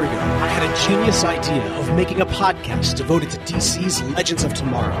a year ago, I had a genius idea of making a podcast devoted to DC's Legends of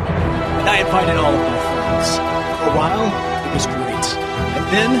Tomorrow. And I invited all of my friends. For a while, it was great. And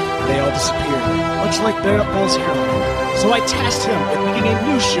then, they all disappeared, much like Bell's hero. So I tasked him with making a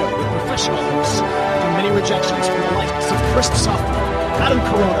new show with professional hosts. After many rejections from the likes of Crisp Software, Adam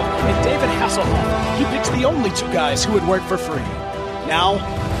Corona, and David Hasselhoff, he picked the only 2 guys who would work for free. Now,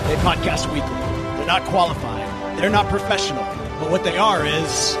 they podcast weekly. They're not qualified. They're not professional. But what they are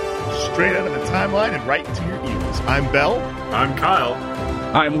is... Straight out of the timeline and right into your ears. I'm Bell, I'm Kyle.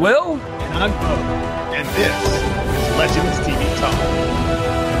 I'm Will. And I'm Bo. and this is Legends TV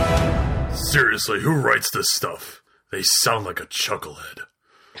Talk. Seriously, who writes this stuff? They sound like a chucklehead.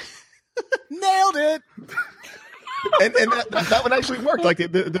 Nailed it! And that one actually worked. Like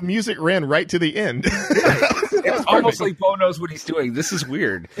the music ran right to the end. It's almost like Bo knows what he's doing. This is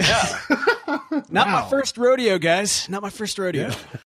weird. Not my first rodeo, guys. Not my first rodeo.